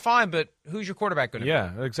like, that's fine, but who's your quarterback going to be?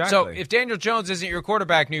 Yeah, exactly. So if Daniel Jones isn't your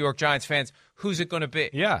quarterback, New York Giants fans, who's it going to be?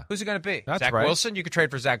 Yeah. Who's it going to be? That's Zach right. Wilson? You could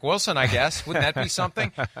trade for Zach Wilson, I guess. Wouldn't that be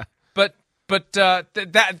something?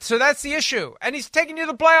 So that's the issue. And he's taking you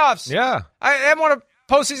to the playoffs. Yeah. I haven't won a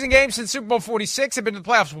postseason game since Super Bowl 46. I've been to the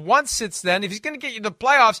playoffs once since then. If he's going to get you to the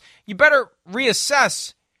playoffs, you better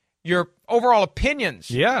reassess your overall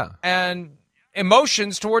opinions and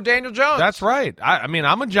emotions toward Daniel Jones. That's right. I mean,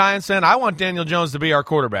 I'm a Giants fan. I want Daniel Jones to be our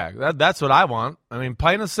quarterback. That's what I want. I mean,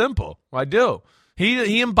 plain and simple. I do.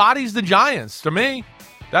 He embodies the Giants to me.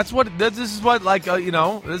 This is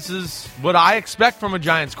what I expect from a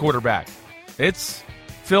Giants quarterback. It's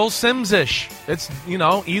Phil Simms-ish. It's,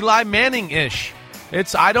 Eli Manning-ish.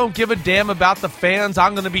 It's, I don't give a damn about the fans.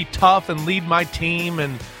 I'm going to be tough and lead my team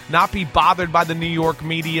and not be bothered by the New York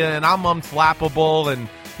media, and I'm unflappable and,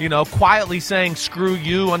 quietly saying screw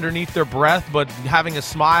you underneath their breath, but having a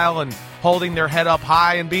smile and holding their head up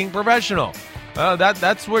high and being professional.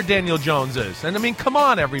 That's where Daniel Jones is. And, I mean, come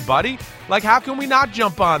on, everybody. Like, how can we not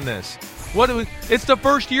jump on this? It's the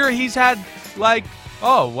first year he's had,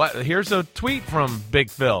 here's a tweet from Big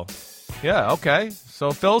Phil. Yeah, okay. So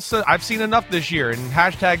Phil said, I've seen enough this year, and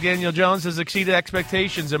hashtag Daniel Jones has exceeded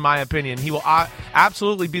expectations, in my opinion. He will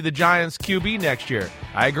absolutely be the Giants' QB next year.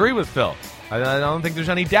 I agree with Phil. I don't think there's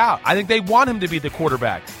any doubt. I think they want him to be the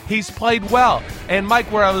quarterback. He's played well. And,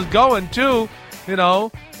 Mike, where I was going, too,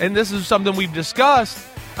 and this is something we've discussed,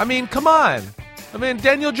 I mean, come on. I mean,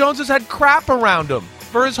 Daniel Jones has had crap around him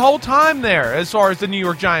for his whole time there as far as the New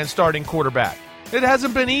York Giants starting quarterback. It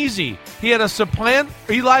hasn't been easy. He had to supplant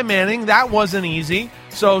Eli Manning. That wasn't easy.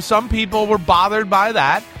 So some people were bothered by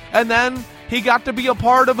that. And then he got to be a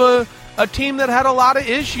part of a team that had a lot of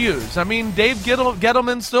issues. I mean, Dave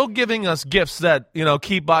Gettleman's still giving us gifts that,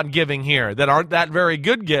 keep on giving here that aren't that very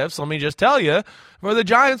good gifts, let me just tell you, for the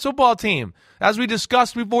Giants football team. As we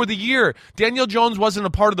discussed before the year, Daniel Jones wasn't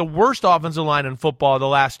a part of the worst offensive line in football the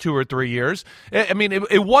last 2 or 3 years.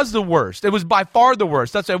 It was the worst. It was by far the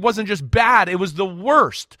worst. It wasn't just bad. It was the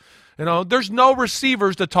worst. There's no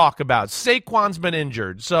receivers to talk about. Saquon's been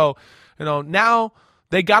injured. So, now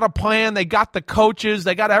they got a plan. They got the coaches.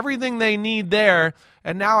 They got everything they need there.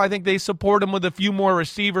 And now I think they support him with a few more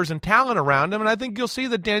receivers and talent around him. And I think you'll see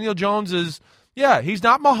that Daniel Jones is, he's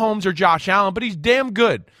not Mahomes or Josh Allen, but he's damn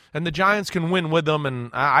good. And the Giants can win with him, and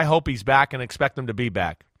I hope he's back and expect him to be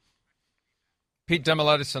back. Pete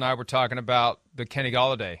Demolitis and I were talking about the Kenny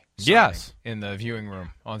Golladay signing in the viewing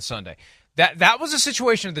room on Sunday. That was a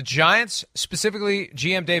situation of the Giants, specifically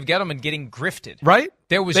GM Dave Gettleman, getting grifted. Right?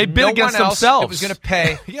 There was they bid no against one else themselves. that was going to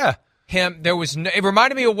pay him. It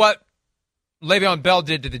reminded me of what Le'Veon Bell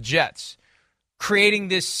did to the Jets, creating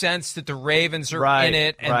this sense that the Ravens are in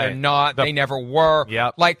it and they're not. They never were.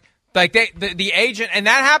 Yep. Like the agent, and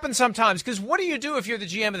that happens sometimes, because what do you do if you're the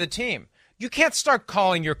GM of the team? You can't start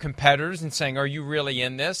calling your competitors and saying, are you really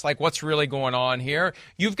in this? Like, what's really going on here?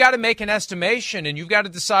 You've got to make an estimation, and you've got to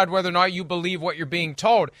decide whether or not you believe what you're being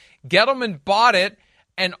told. Gettleman bought it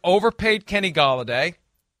and overpaid Kenny Golladay,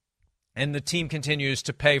 and the team continues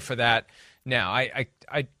to pay for that now. I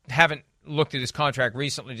haven't looked at his contract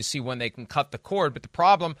recently to see when they can cut the cord, but the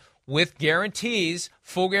problem with guarantees,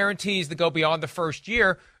 full guarantees that go beyond the first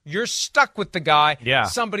year, you're stuck with the guy. Yeah.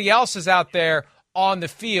 Somebody else is out there on the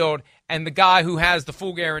field, and the guy who has the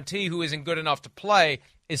full guarantee, who isn't good enough to play,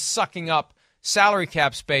 is sucking up salary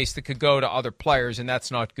cap space that could go to other players, and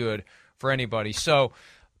that's not good for anybody. So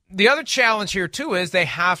the other challenge here, too, is they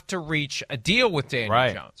have to reach a deal with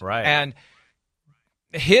Daniel Jones. Right. And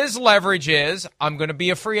his leverage is, I'm going to be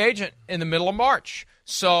a free agent in the middle of March.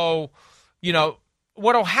 So,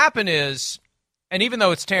 what will happen is, and even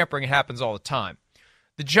though it's tampering, it happens all the time,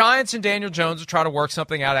 the Giants and Daniel Jones will try to work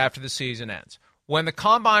something out after the season ends. When the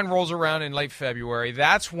combine rolls around in late February,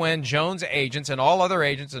 that's when Jones' agents and all other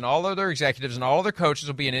executives and all other coaches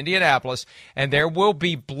will be in Indianapolis, and there will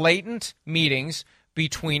be blatant meetings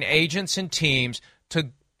between agents and teams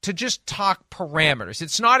to just talk parameters.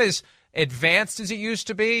 It's not as advanced as it used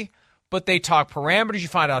to be, but they talk parameters. You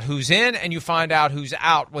find out who's in and you find out who's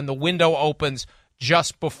out when the window opens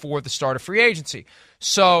just before the start of free agency.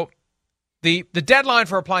 So the deadline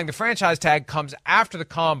for applying the franchise tag comes after the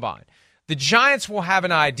combine. The Giants will have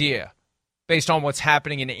an idea, based on what's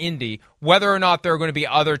happening in Indy, whether or not there are going to be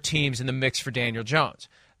other teams in the mix for Daniel Jones.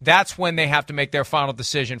 That's when they have to make their final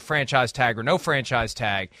decision, franchise tag or no franchise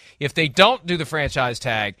tag. If they don't do the franchise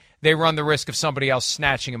tag, they run the risk of somebody else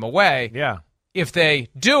snatching him away. Yeah. if they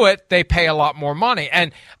do it, they pay a lot more money.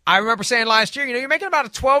 And I remember saying last year, you're making about a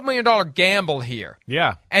 $12 million gamble here.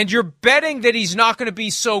 Yeah. And you're betting that he's not going to be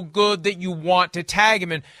so good that you want to tag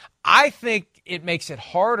him. And I think it makes it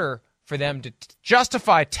harder for them to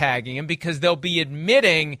justify tagging him because they'll be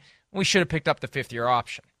admitting we should have picked up the fifth-year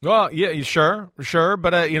option. Well, yeah, sure.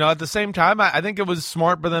 But, at the same time, I think it was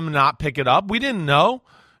smart for them to not pick it up. We didn't know.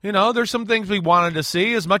 There's some things we wanted to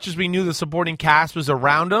see. As much as we knew the supporting cast was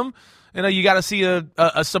around him, you got to see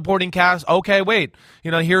a supporting cast. Okay, wait.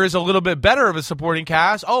 Here is a little bit better of a supporting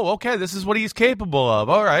cast. Oh, okay, this is what he's capable of.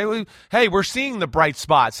 All right. We're seeing the bright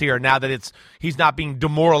spots here now that he's not being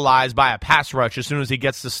demoralized by a pass rush as soon as he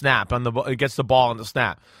gets gets the ball on the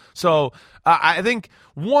snap. So I think,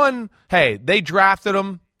 they drafted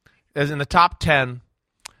him as in the top 10.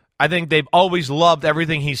 I think they've always loved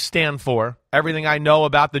everything he stands for. Everything I know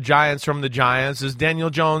about the Giants from the Giants is Daniel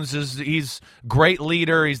Jones he's great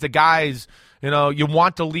leader. He's the guy, you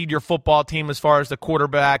want to lead your football team as far as the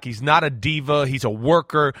quarterback. He's not a diva. He's a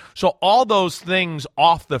worker. So all those things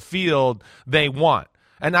off the field they want.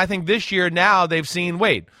 And I think this year now they've seen,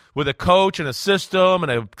 with a coach and a system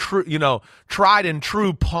and a tried and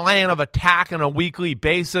true plan of attack on a weekly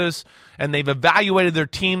basis, and they've evaluated their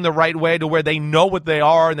team the right way to where they know what they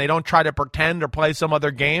are and they don't try to pretend or play some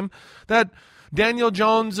other game, that Daniel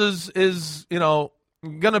Jones is going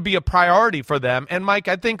to be a priority for them. And Mike,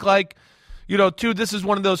 I think too, this is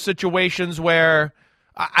one of those situations where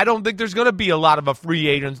I don't think there's going to be a lot of a free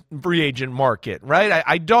agent market, right?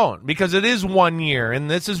 I don't, because it is 1 year,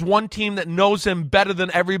 and this is one team that knows him better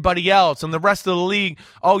than everybody else, and the rest of the league,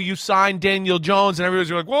 you signed Daniel Jones, and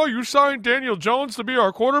everybody's like, well, you signed Daniel Jones to be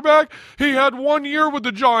our quarterback? He had 1 year with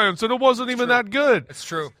the Giants, and it wasn't even that good. It's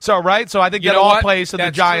true. So, right? So I think that all plays to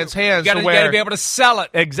the Giants' hands. You got to be able to sell it.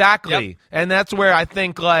 Exactly. Yep. And that's where I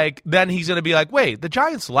think, then he's going to be like, wait, the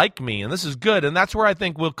Giants like me, and this is good, and that's where I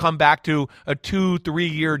think we'll come back to a 2-3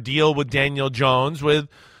 year deal with Daniel Jones with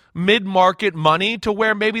mid-market money to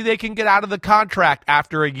where maybe they can get out of the contract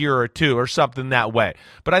after a year or two or something that way.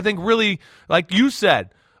 But I think really, like you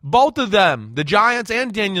said, both of them, the Giants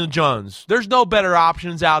and Daniel Jones, there's no better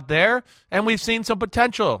options out there, and we've seen some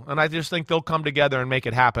potential, and I just think they'll come together and make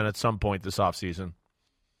it happen at some point this offseason.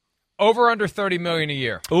 Over under $30 million a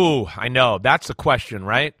year. Ooh, I know. That's the question,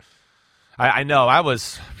 right? I know. I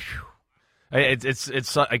was...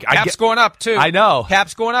 It's Cap's going up too. I know.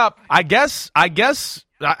 Cap's going up. I guess.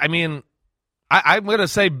 I mean, I'm going to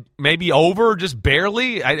say maybe over, just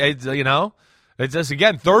barely. It's just,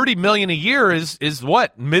 again, $30 million a year is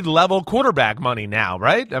what mid-level quarterback money now,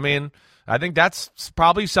 right? I mean, I think that's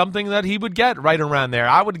probably something that he would get right around there.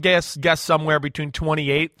 I would guess somewhere between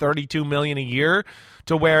 $28-32 million a year.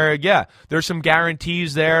 To where, there's some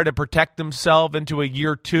guarantees there to protect himself into a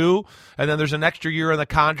year two, and then there's an extra year in the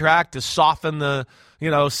contract to soften the,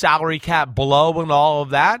 salary cap blow and all of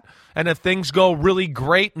that. And if things go really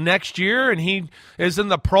great next year and he is in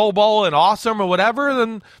the Pro Bowl and awesome or whatever,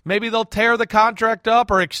 then maybe they'll tear the contract up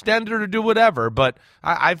or extend it or do whatever. But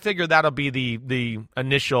I figure that'll be the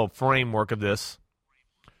initial framework of this.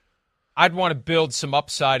 I'd want to build some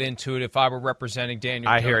upside into it if I were representing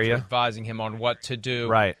Daniel Jones, I hear you. advising him on what to do.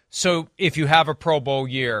 Right. So if you have a Pro Bowl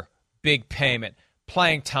year, big payment,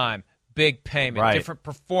 playing time, big payment, right. Different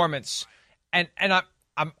performance, and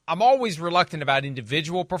I'm always reluctant about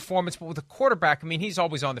individual performance, but with a quarterback, I mean, he's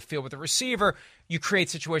always on the field. With a receiver, you create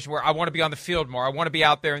situations where I want to be on the field more. I want to be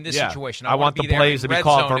out there in this situation. I want the plays to be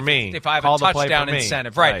called for me. If I have a touchdown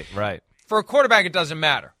incentive, right. For a quarterback, it doesn't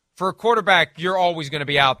matter. For a quarterback, you're always going to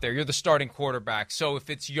be out there. You're the starting quarterback. So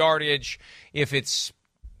if it's yardage, if it's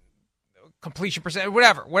completion percent,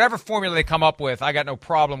 whatever formula they come up with, I got no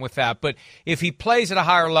problem with that. But if he plays at a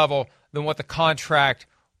higher level than what the contract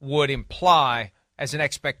would imply as an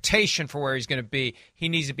expectation for where he's going to be, he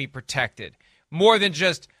needs to be protected. More than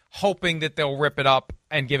just hoping that they'll rip it up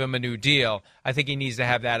and give him a new deal. I think he needs to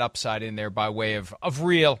have that upside in there by way of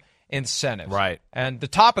real incentives. Right. And the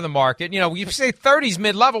top of the market, you say 30's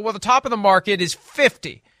mid-level. Well, the top of the market is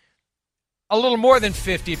 50. A little more than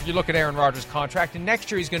 50 if you look at Aaron Rodgers' contract. And next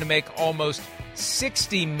year he's going to make almost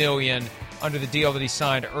 $60 million under the deal that he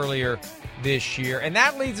signed earlier this year. And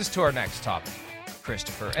that leads us to our next topic,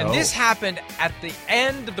 Christopher. And this happened at the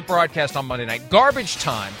end of the broadcast on Monday night. Garbage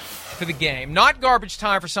time for the game. Not garbage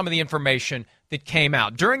time for some of the information that came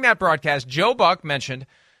out. During that broadcast, Joe Buck mentioned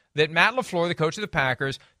that Matt LaFleur, the coach of the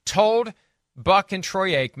Packers, told Buck and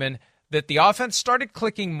Troy Aikman that the offense started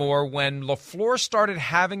clicking more when LaFleur started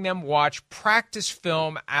having them watch practice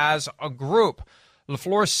film as a group.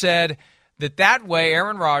 LaFleur said that way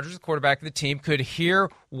Aaron Rodgers, the quarterback of the team, could hear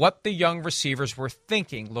what the young receivers were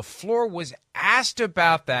thinking. LaFleur was asked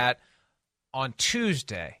about that on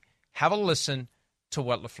Tuesday. Have a listen to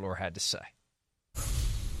what LaFleur had to say.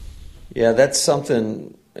 Yeah, that's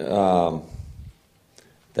something that,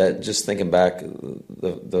 just thinking back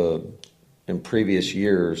in previous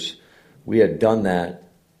years, we had done that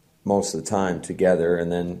most of the time together,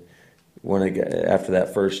 and then after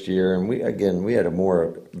that first year, and we had a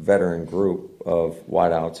more veteran group of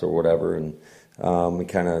wideouts or whatever, and we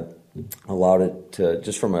kind of allowed it to,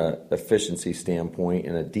 just from an efficiency standpoint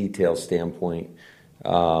and a detail standpoint,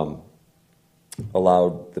 allowed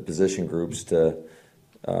the position groups to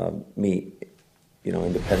meet,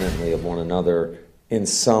 independently of one another in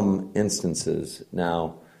some instances.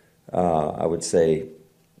 Now, I would say,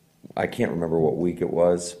 I can't remember what week it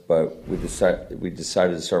was, but we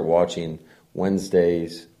decided to start watching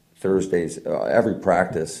Wednesdays, Thursdays, every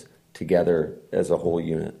practice together as a whole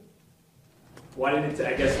unit. Why did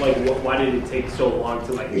it? Why did it take so long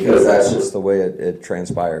to Because that's just the way it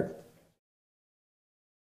transpired.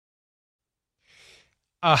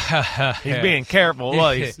 He's being careful.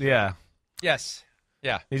 Well, yeah. Yes.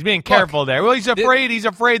 Yeah. He's being careful there. Well, he's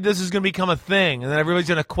afraid this is going to become a thing, and then everybody's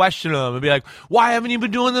going to question him and be like, why haven't you been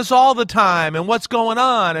doing this all the time, and what's going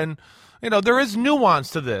on? And, there is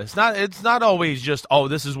nuance to this. It's not always just,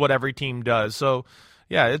 this is what every team does. So,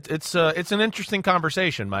 yeah, it's an interesting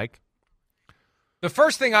conversation, Mike. The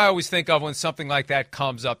first thing I always think of when something like that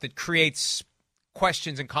comes up that creates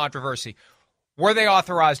questions and controversy, were they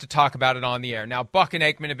authorized to talk about it on the air? Now, Buck and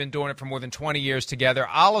Aikman have been doing it for more than 20 years together.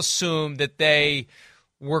 I'll assume that they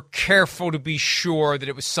were careful to be sure that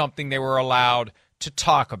it was something they were allowed to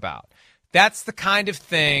talk about. That's the kind of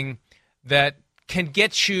thing that can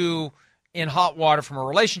get you in hot water from a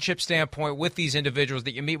relationship standpoint with these individuals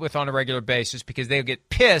that you meet with on a regular basis, because they'll get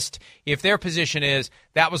pissed if their position is,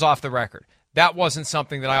 that was off the record. That wasn't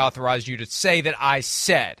something that I authorized you to say that I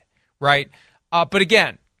said, right? But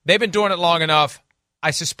again, they've been doing it long enough.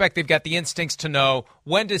 I suspect they've got the instincts to know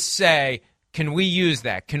when to say, can we use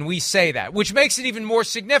that? Can we say that? Which makes it even more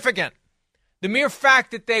significant. The mere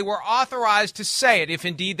fact that they were authorized to say it, if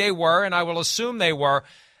indeed they were, and I will assume they were,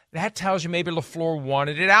 that tells you maybe LaFleur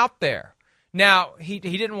wanted it out there. Now, he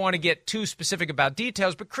didn't want to get too specific about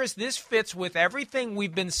details, but Chris, this fits with everything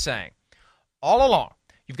we've been saying all along.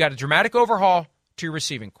 You've got a dramatic overhaul to your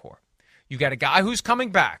receiving corps. You've got a guy who's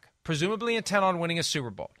coming back, presumably intent on winning a Super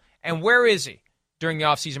Bowl. And where is he during the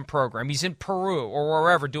offseason program? He's in Peru or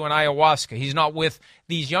wherever doing ayahuasca. He's not with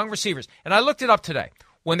these young receivers. And I looked it up today.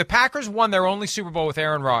 When the Packers won their only Super Bowl with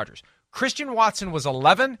Aaron Rodgers, Christian Watson was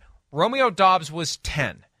 11, Romeo Doubs was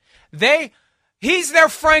 10. He's their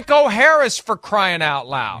Franco Harris, for crying out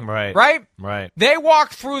loud. Right. They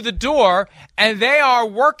walk through the door, and they are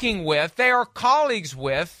working with, they are colleagues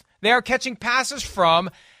with, they are catching passes from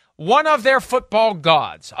one of their football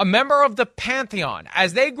gods, a member of the Pantheon.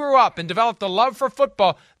 As they grew up and developed a love for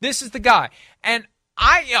football, this is the guy. And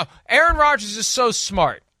Aaron Rodgers is so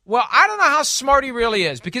smart. Well, I don't know how smart he really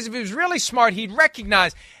is, because if he was really smart, he'd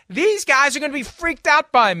recognize these guys are going to be freaked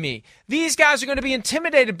out by me. These guys are going to be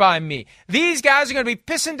intimidated by me. These guys are going to be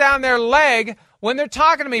pissing down their leg when they're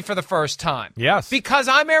talking to me for the first time. Yes. Because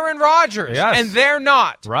I'm Aaron Rodgers, yes, and they're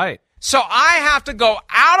not. Right. So I have to go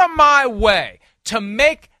out of my way to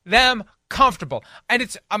make them comfortable.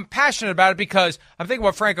 And I'm passionate about it because I'm thinking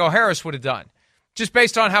what Franco Harris would have done, just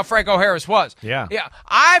based on how Franco Harris was. Yeah.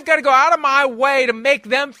 I've got to go out of my way to make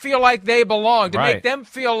them feel like they belong, to make them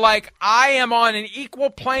feel like I am on an equal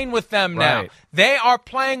plane with them now. They are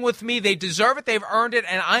playing with me. They deserve it. They've earned it.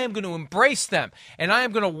 And I am going to embrace them. And I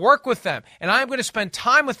am going to work with them. And I am going to spend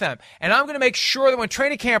time with them. And I'm going to make sure that when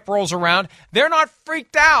training camp rolls around, they're not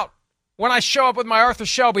freaked out when I show up with my Arthur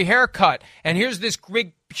Shelby haircut. And here's this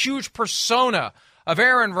big, huge persona of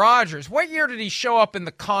Aaron Rodgers. What year did he show up in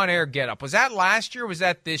the Con Air getup? Was that last year or was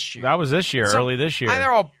that this year? That was this year, early this year.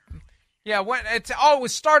 It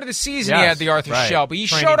was start of the season. Yes, he had the Arthur Shelby. He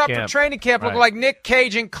showed up for training camp looking like Nick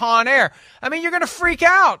Cage in Con Air. I mean, you're going to freak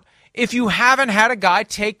out if you haven't had a guy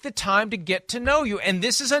take the time to get to know you. And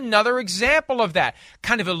this is another example of that.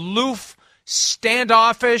 Kind of aloof,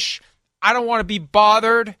 standoffish, I don't want to be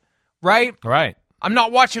bothered, right? Right. I'm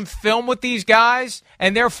not watching film with these guys,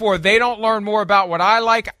 and therefore they don't learn more about what I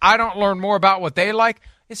like. I don't learn more about what they like.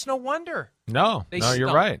 It's no wonder. No,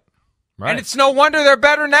 you're right. Right. And it's no wonder they're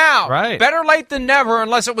better now. Right. Better late than never,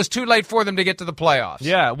 unless it was too late for them to get to the playoffs.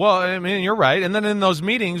 Yeah, well, I mean, you're right. And then in those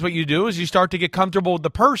meetings, what you do is you start to get comfortable with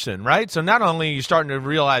the person, right? So not only are you starting to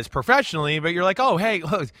realize professionally, but you're like, oh, hey,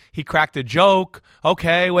 look, he cracked a joke.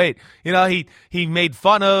 Okay, wait, he made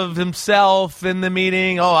fun of himself in the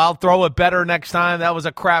meeting. Oh, I'll throw it better next time. That was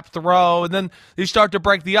a crap throw. And then you start to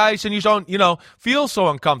break the ice and you don't, feel so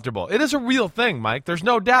uncomfortable. It is a real thing, Mike. There's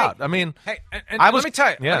no doubt. Hey, I mean, let me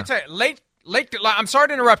tell you, I'm sorry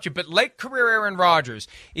to interrupt you, but late career Aaron Rodgers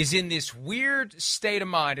is in this weird state of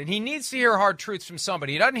mind, and he needs to hear hard truths from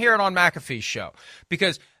somebody. He doesn't hear it on McAfee's show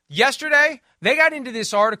because yesterday they got into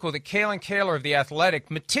this article that Kalen Kaler of The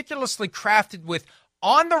Athletic meticulously crafted with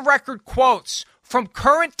on-the-record quotes from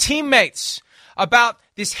current teammates about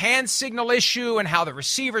this hand signal issue and how the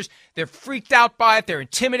receivers, they're freaked out by it. They're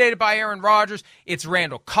intimidated by Aaron Rodgers. It's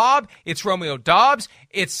Randall Cobb. It's Romeo Doubs.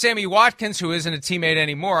 It's Sammy Watkins, who isn't a teammate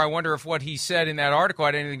anymore. I wonder if what he said in that article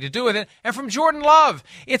had anything to do with it. And from Jordan Love.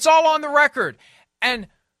 It's all on the record. And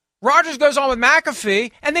Rodgers goes on with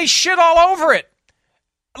McAfee, and they shit all over it.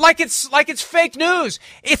 Like it's fake news.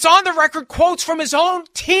 It's on the record quotes from his own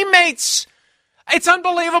teammates. It's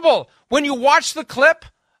unbelievable. When you watch the clip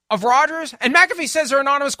of Rodgers, and McAfee says they're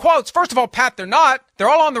anonymous quotes. First of all, Pat, they're not. They're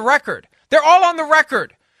all on the record. They're all on the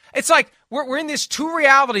record. It's like we're in this two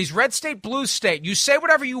realities, red state, blue state. You say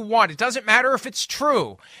whatever you want. It doesn't matter if it's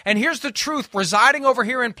true. And here's the truth residing over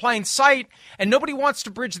here in plain sight, and nobody wants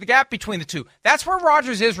to bridge the gap between the two. That's where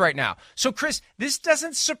Rodgers is right now. So, Chris, this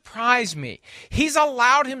doesn't surprise me. He's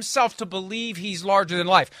allowed himself to believe he's larger than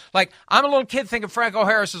life. Like, I'm a little kid thinking Franco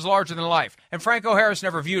Harris is larger than life, and Franco Harris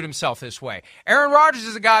never viewed himself this way. Aaron Rodgers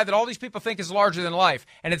is a guy that all these people think is larger than life,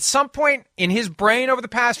 and at some point in his brain over the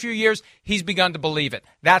past few years, he's begun to believe it.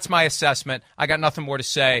 That's my assessment. I got nothing more to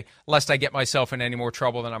say, lest I get myself in any more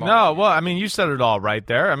trouble than I'm already. Well, I mean, you said it all right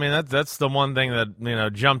there. I mean, that's the one thing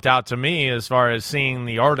that jumped out to me as far as seeing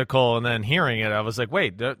the article and then hearing it. I was like,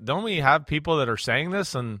 wait, don't we have people that are saying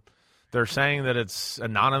this and they're saying that it's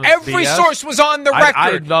anonymous? Every BS? source was on the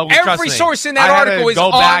record. Every source in that article is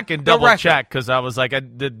on the record. I had to go back and double check because I was like, am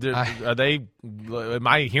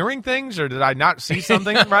I hearing things or did I not see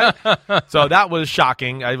something right? So that was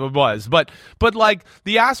shocking. It was. But like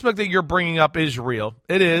the aspect that you're bringing up is real.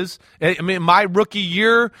 It is. I mean, my rookie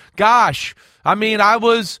year, gosh,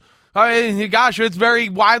 it's very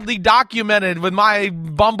widely documented with my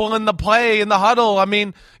bumble in the play in the huddle. I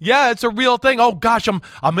mean, yeah, it's a real thing. Oh, gosh,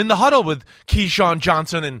 I'm in the huddle with Keyshawn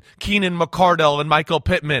Johnson and Keenan McCardell and Michael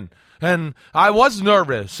Pittman. And I was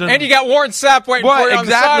nervous. And you got Warren Sapp waiting for you on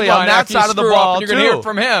the sideline on that side of the ball, you're going to hear it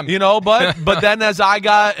from him. But then as I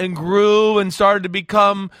got and grew and started to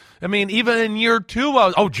become, I mean, even in year two,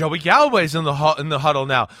 Joey Galloway's in the huddle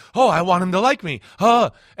now. Oh, I want him to like me.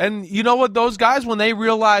 And you know what? Those guys, when they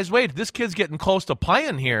realize, wait, this kid's getting close to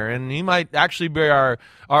playing here, and he might actually be our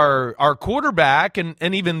quarterback, and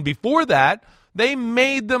even before that, they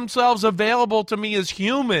made themselves available to me as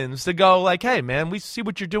humans to go like, hey man, we see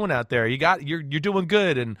what you're doing out there. You're doing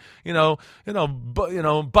good, and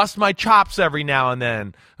bust my chops every now and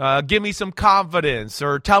then. Give me some confidence,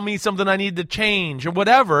 or tell me something I need to change, or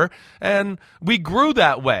whatever. And we grew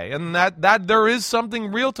that way, and that there is something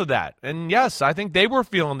real to that. And yes, I think they were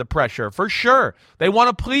feeling the pressure for sure. They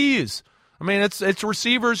want to please. I mean, it's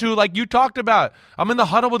receivers who, like you talked about, I'm in the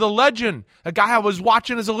huddle with a legend, a guy I was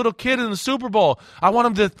watching as a little kid in the Super Bowl. I want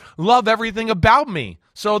him to love everything about me.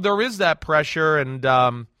 So there is that pressure, and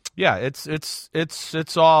yeah,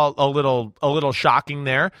 it's all a little shocking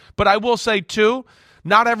there. But I will say too,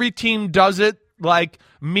 not every team does it like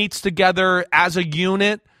meets together as a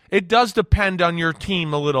unit. It does depend on your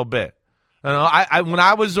team a little bit. When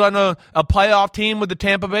I was on a playoff team with the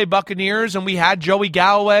Tampa Bay Buccaneers, and we had Joey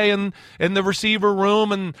Galloway in the receiver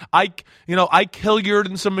room, and Ike Hilliard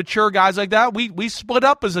and some mature guys like that, we split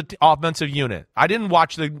up as an offensive unit. I didn't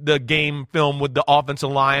watch the game film with the offensive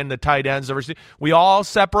line, the tight ends, the receiver. We all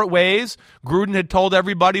separate ways. Gruden had told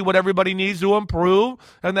everybody what everybody needs to improve,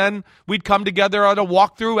 and then we'd come together on a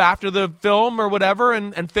walkthrough after the film or whatever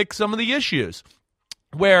and fix some of the issues.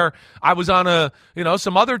 Where I was on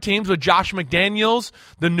some other teams with Josh McDaniels,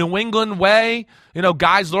 the New England way,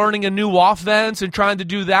 guys learning a new offense and trying to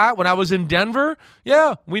do that. When I was in Denver,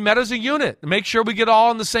 yeah, we met as a unit. Make sure we get all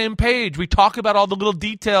on the same page. We talk about all the little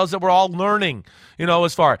details that we're all learning,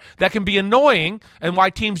 as far. That can be annoying, and why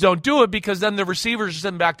teams don't do it, because then the receivers are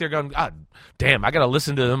sitting back there going, God damn, I got to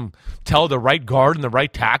listen to them tell the right guard and the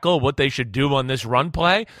right tackle what they should do on this run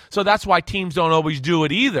play. So that's why teams don't always do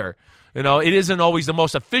it either. You know, it isn't always the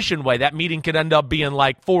most efficient way. That meeting could end up being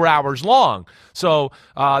like 4 hours long. So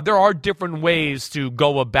there are different ways to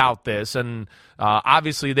go about this, and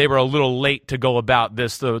obviously they were a little late to go about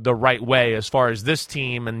this the right way as far as this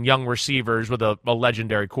team and young receivers with a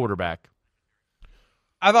legendary quarterback.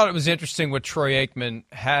 I thought it was interesting what Troy Aikman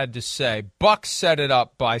had to say. Buck set it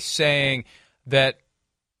up by saying that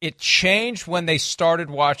it changed when they started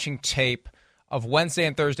watching tape of Wednesday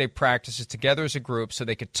and Thursday practices together as a group so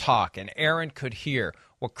they could talk, and Aaron could hear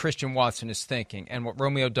what Christian Watson is thinking and what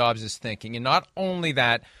Romeo Doubs is thinking. And not only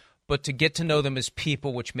that, but to get to know them as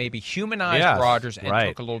people, which maybe humanized Rodgers and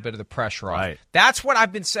took a little bit of the pressure off. That's what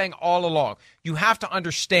I've been saying all along. You have to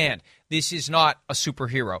understand this is not a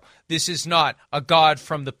superhero. This is not a god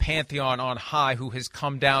from the pantheon on high who has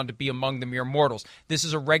come down to be among the mere mortals. This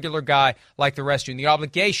is a regular guy like the rest of you. And the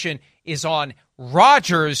obligation is on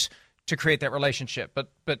Rodgers to create that relationship.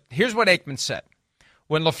 But here's what Aikman said.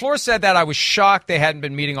 When LaFleur said that, I was shocked they hadn't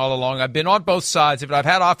been meeting all along. I've been on both sides of it. I've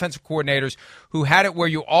had offensive coordinators who had it where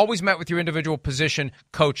you always met with your individual position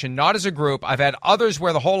coach and not as a group. I've had others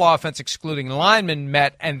where the whole offense, excluding linemen,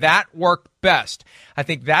 met, and that worked best. I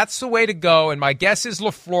think that's the way to go, and my guess is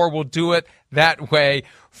LaFleur will do it that way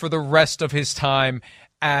for the rest of his time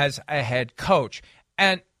as a head coach.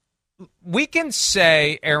 And we can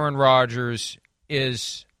say Aaron Rodgers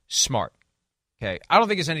is smart. Okay, I don't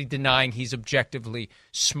think there's any denying he's objectively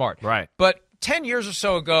smart. Right. But 10 years or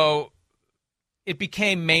so ago, it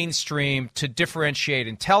became mainstream to differentiate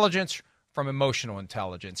intelligence from emotional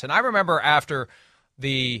intelligence. And I remember after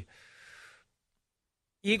the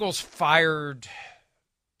Eagles fired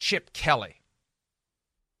Chip Kelly,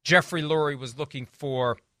 Jeffrey Lurie was looking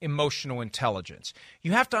for emotional intelligence.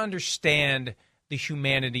 You have to understand the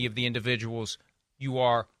humanity of the individuals you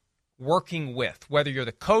are working with, whether you're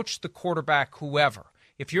the coach, the quarterback, whoever.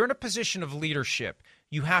 If you're in a position of leadership,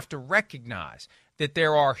 you have to recognize that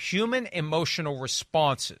there are human emotional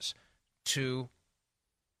responses to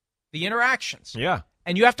the interactions. Yeah.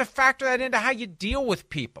 And you have to factor that into how you deal with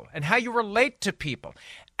people and how you relate to people.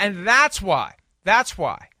 And that's why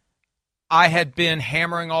I had been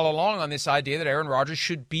hammering all along on this idea that Aaron Rodgers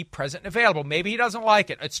should be present and available. Maybe he doesn't like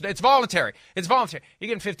it. It's voluntary. It's voluntary.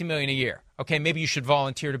 You're getting $50 million a year. Okay, maybe you should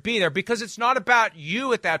volunteer to be there because it's not about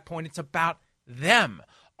you at that point. It's about them.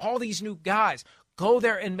 All these new guys. Go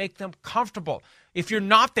there and make them comfortable. If you're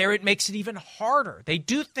not there, it makes it even harder. They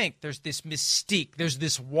do think there's this mystique. There's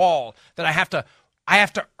this wall that I have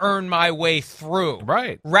to earn my way through.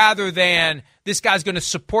 Right. Rather than this guy's going to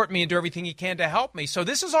support me and do everything he can to help me. So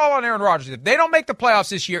this is all on Aaron Rodgers. If they don't make the playoffs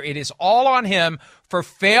this year, it is all on him for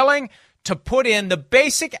failing to put in the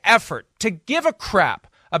basic effort to give a crap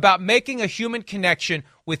about making a human connection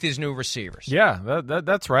with his new receivers. Yeah,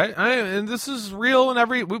 that's right. And this is real.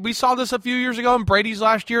 We saw this a few years ago in Brady's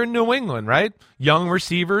last year in New England, right? Young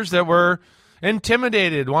receivers that were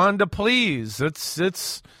intimidated, wanted to please.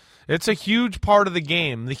 It's a huge part of the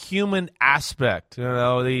game, the human aspect. You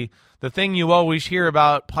know, the thing you always hear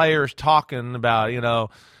about players talking about, you know,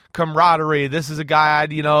 camaraderie. This is a guy,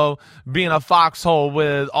 you know, being a foxhole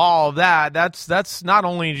with all of that. That's not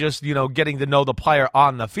only just, you know, getting to know the player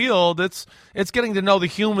on the field. It's getting to know the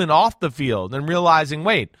human off the field and realizing,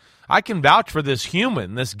 wait, I can vouch for this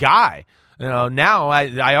human, this guy. You know, now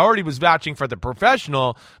I already was vouching for the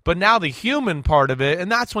professional, but now the human part of it,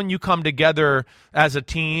 and that's when you come together as a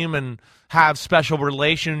team and have special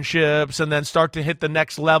relationships and then start to hit the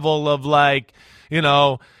next level of like, you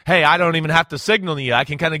know, hey, I don't even have to signal you. I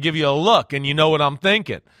can kind of give you a look and you know what I'm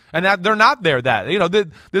thinking. And that they're not there that. You know,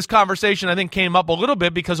 this conversation I think came up a little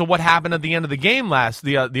bit because of what happened at the end of the game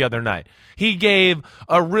the other night. He gave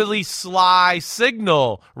a really sly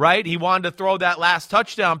signal, right? He wanted to throw that last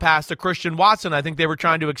touchdown pass to Christian Watson. I think they were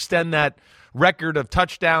trying to extend that record of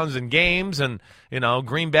touchdowns in games. And, you know,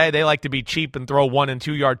 Green Bay, they like to be cheap and throw 1- and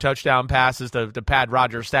 2-yard touchdown passes to pad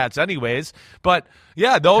Rodgers' stats anyways. But,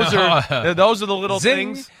 yeah, those are the little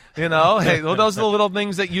things, you know. Hey, those are the little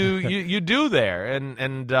things that you do there.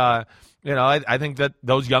 And you know, I think that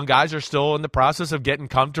those young guys are still in the process of getting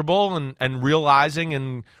comfortable and realizing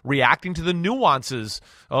and reacting to the nuances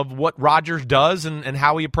of what Rodgers does and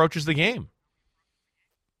how he approaches the game.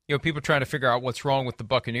 You know, people trying to figure out what's wrong with the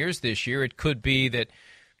Buccaneers this year. It could be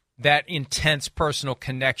that intense personal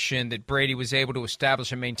connection that Brady was able to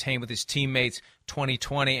establish and maintain with his teammates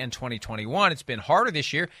 2020 and 2021. It's been harder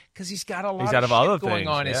this year because he's got a lot of shit going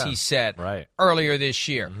on, as he said earlier this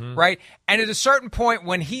year, right? And at a certain point,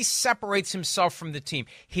 when he separates himself from the team,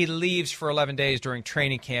 he leaves for 11 days during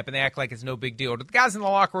training camp, and they act like it's no big deal. To the guys in the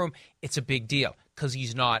locker room, it's a big deal because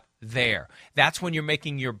he's not there. That's when you're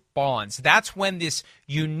making your bonds. That's when this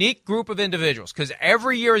unique group of individuals, because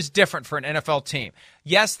every year is different for an NFL team.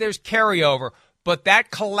 Yes, there's carryover, but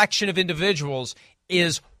that collection of individuals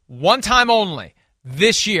is one time only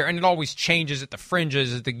this year, and it always changes at the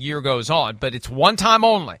fringes as the year goes on, but it's one time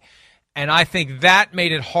only. And I think that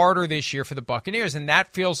made it harder this year for the Buccaneers, and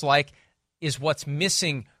that feels like is what's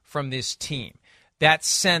missing from this team. That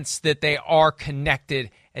sense that they are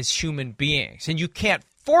connected as human beings. And you can't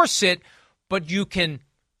force it, but you can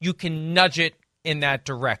nudge it in that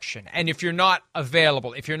direction. And if you're not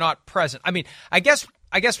available, if you're not present, I mean, I guess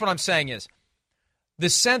what I'm saying is the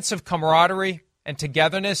sense of camaraderie and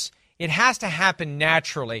togetherness, it has to happen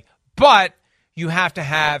naturally, but you have to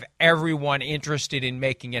have everyone interested in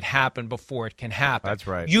making it happen before it can happen. That's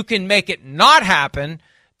right. You can make it not happen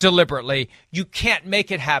deliberately. You can't make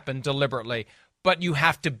it happen deliberately, but you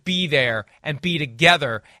have to be there and be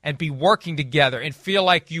together and be working together and feel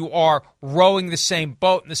like you are rowing the same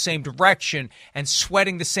boat in the same direction and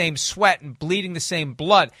sweating the same sweat and bleeding the same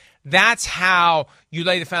blood. That's how you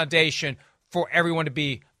lay the foundation for everyone to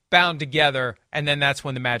be bound together, and then that's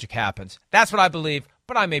when the magic happens. That's what I believe,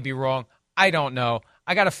 but I may be wrong. I don't know.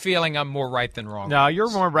 I got a feeling I'm more right than wrong. No, you're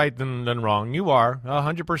more right than wrong. You are,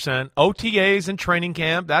 100%. OTAs and training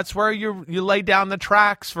camp, that's where you lay down the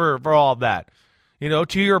tracks for all of that. You know,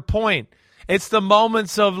 to your point, it's the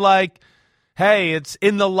moments of like, hey, it's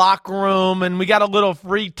in the locker room and we got a little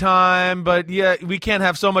free time, but yeah, we can't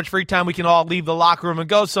have so much free time we can all leave the locker room and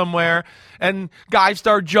go somewhere. And guys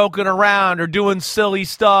start joking around or doing silly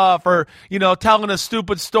stuff or, you know, telling a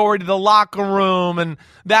stupid story to the locker room. And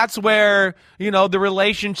that's where, you know, the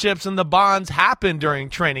relationships and the bonds happen during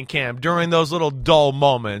training camp, during those little dull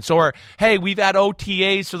moments. Or, hey, we've had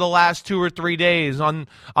OTAs for the last 2 or 3 days. On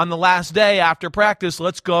the last day after practice,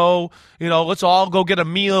 let's go, you know, let's all go get a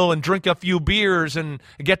meal and drink a few beers and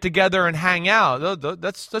get together and hang out.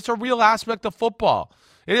 That's a real aspect of football.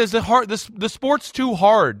 It is the sport's too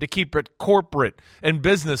hard to keep it corporate and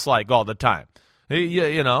business-like all the time.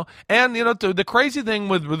 You know, and you know the crazy thing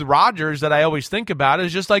with Rodgers that I always think about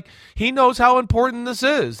is just like he knows how important this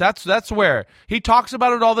is. That's where he talks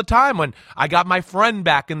about it all the time. When I got my friend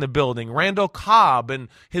back in the building, Randall Cobb, and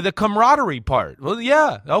the camaraderie part. Well,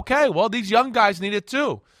 yeah, okay. Well, these young guys need it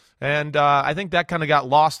too. And I think that kind of got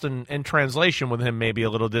lost in translation with him maybe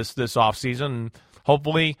a little this offseason.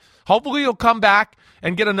 Hopefully he'll come back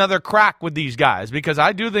and get another crack with these guys, because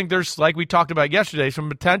I do think there's, like we talked about yesterday, some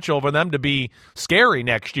potential for them to be scary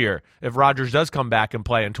next year if Rodgers does come back and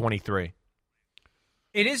play in 23.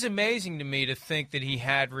 It is amazing to me to think that he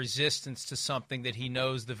had resistance to something that he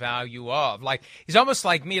knows the value of. Like, he's almost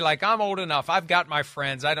like me, like, I'm old enough. I've got my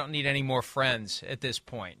friends. I don't need any more friends at this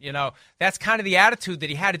point. You know, that's kind of the attitude that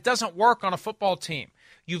he had. It doesn't work on a football team.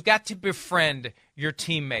 You've got to befriend your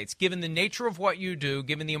teammates, given the nature of what you do,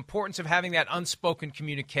 given the importance of having that unspoken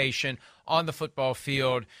communication on the football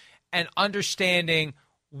field, and understanding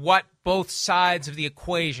what both sides of the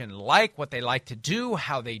equation like, what they like to do,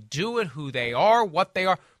 how they do it, who they are, what they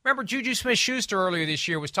are. Remember, Juju Smith-Schuster earlier this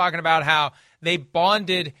year was talking about how they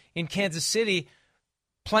bonded in Kansas City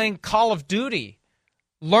playing Call of Duty,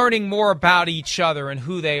 learning more about each other and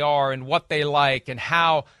who they are and what they like and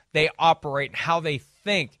how they operate and how they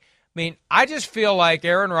think. I mean, I just feel like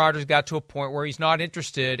Aaron Rodgers got to a point where he's not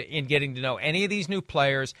interested in getting to know any of these new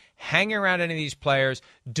players, hanging around any of these players,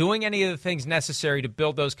 doing any of the things necessary to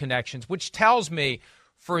build those connections, which tells me,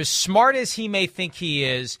 for as smart as he may think he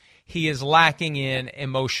is lacking in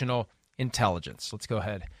emotional intelligence. Let's go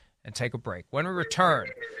ahead and take a break. When we return,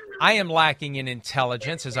 I am lacking in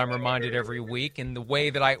intelligence, as I'm reminded every week, in the way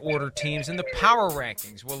that I order teams in the power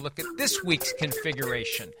rankings. We'll look at this week's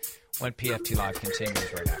configuration when PFT Live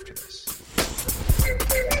continues right after this.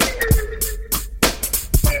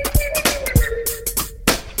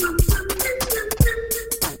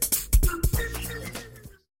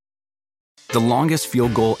 The longest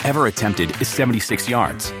field goal ever attempted is 76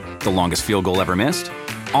 yards. The longest field goal ever missed?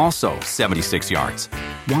 Also 76 yards.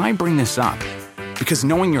 Why bring this up? Because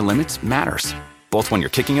knowing your limits matters, both when you're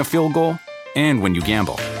kicking a field goal and when you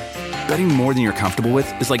gamble. Betting more than you're comfortable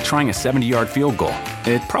with is like trying a 70-yard field goal.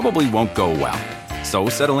 It probably won't go well. So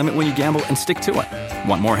set a limit when you gamble and stick to it.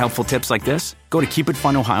 Want more helpful tips like this? Go to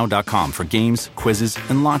keepitfunohio.com for games, quizzes,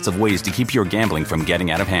 and lots of ways to keep your gambling from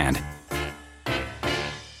getting out of hand.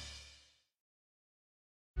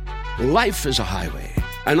 Life is a highway,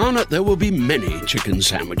 and on it there will be many chicken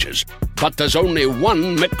sandwiches. But there's only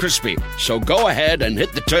one McCrispy. So go ahead and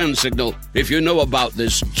hit the turn signal if you know about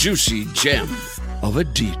this juicy gem of a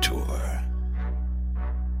detour.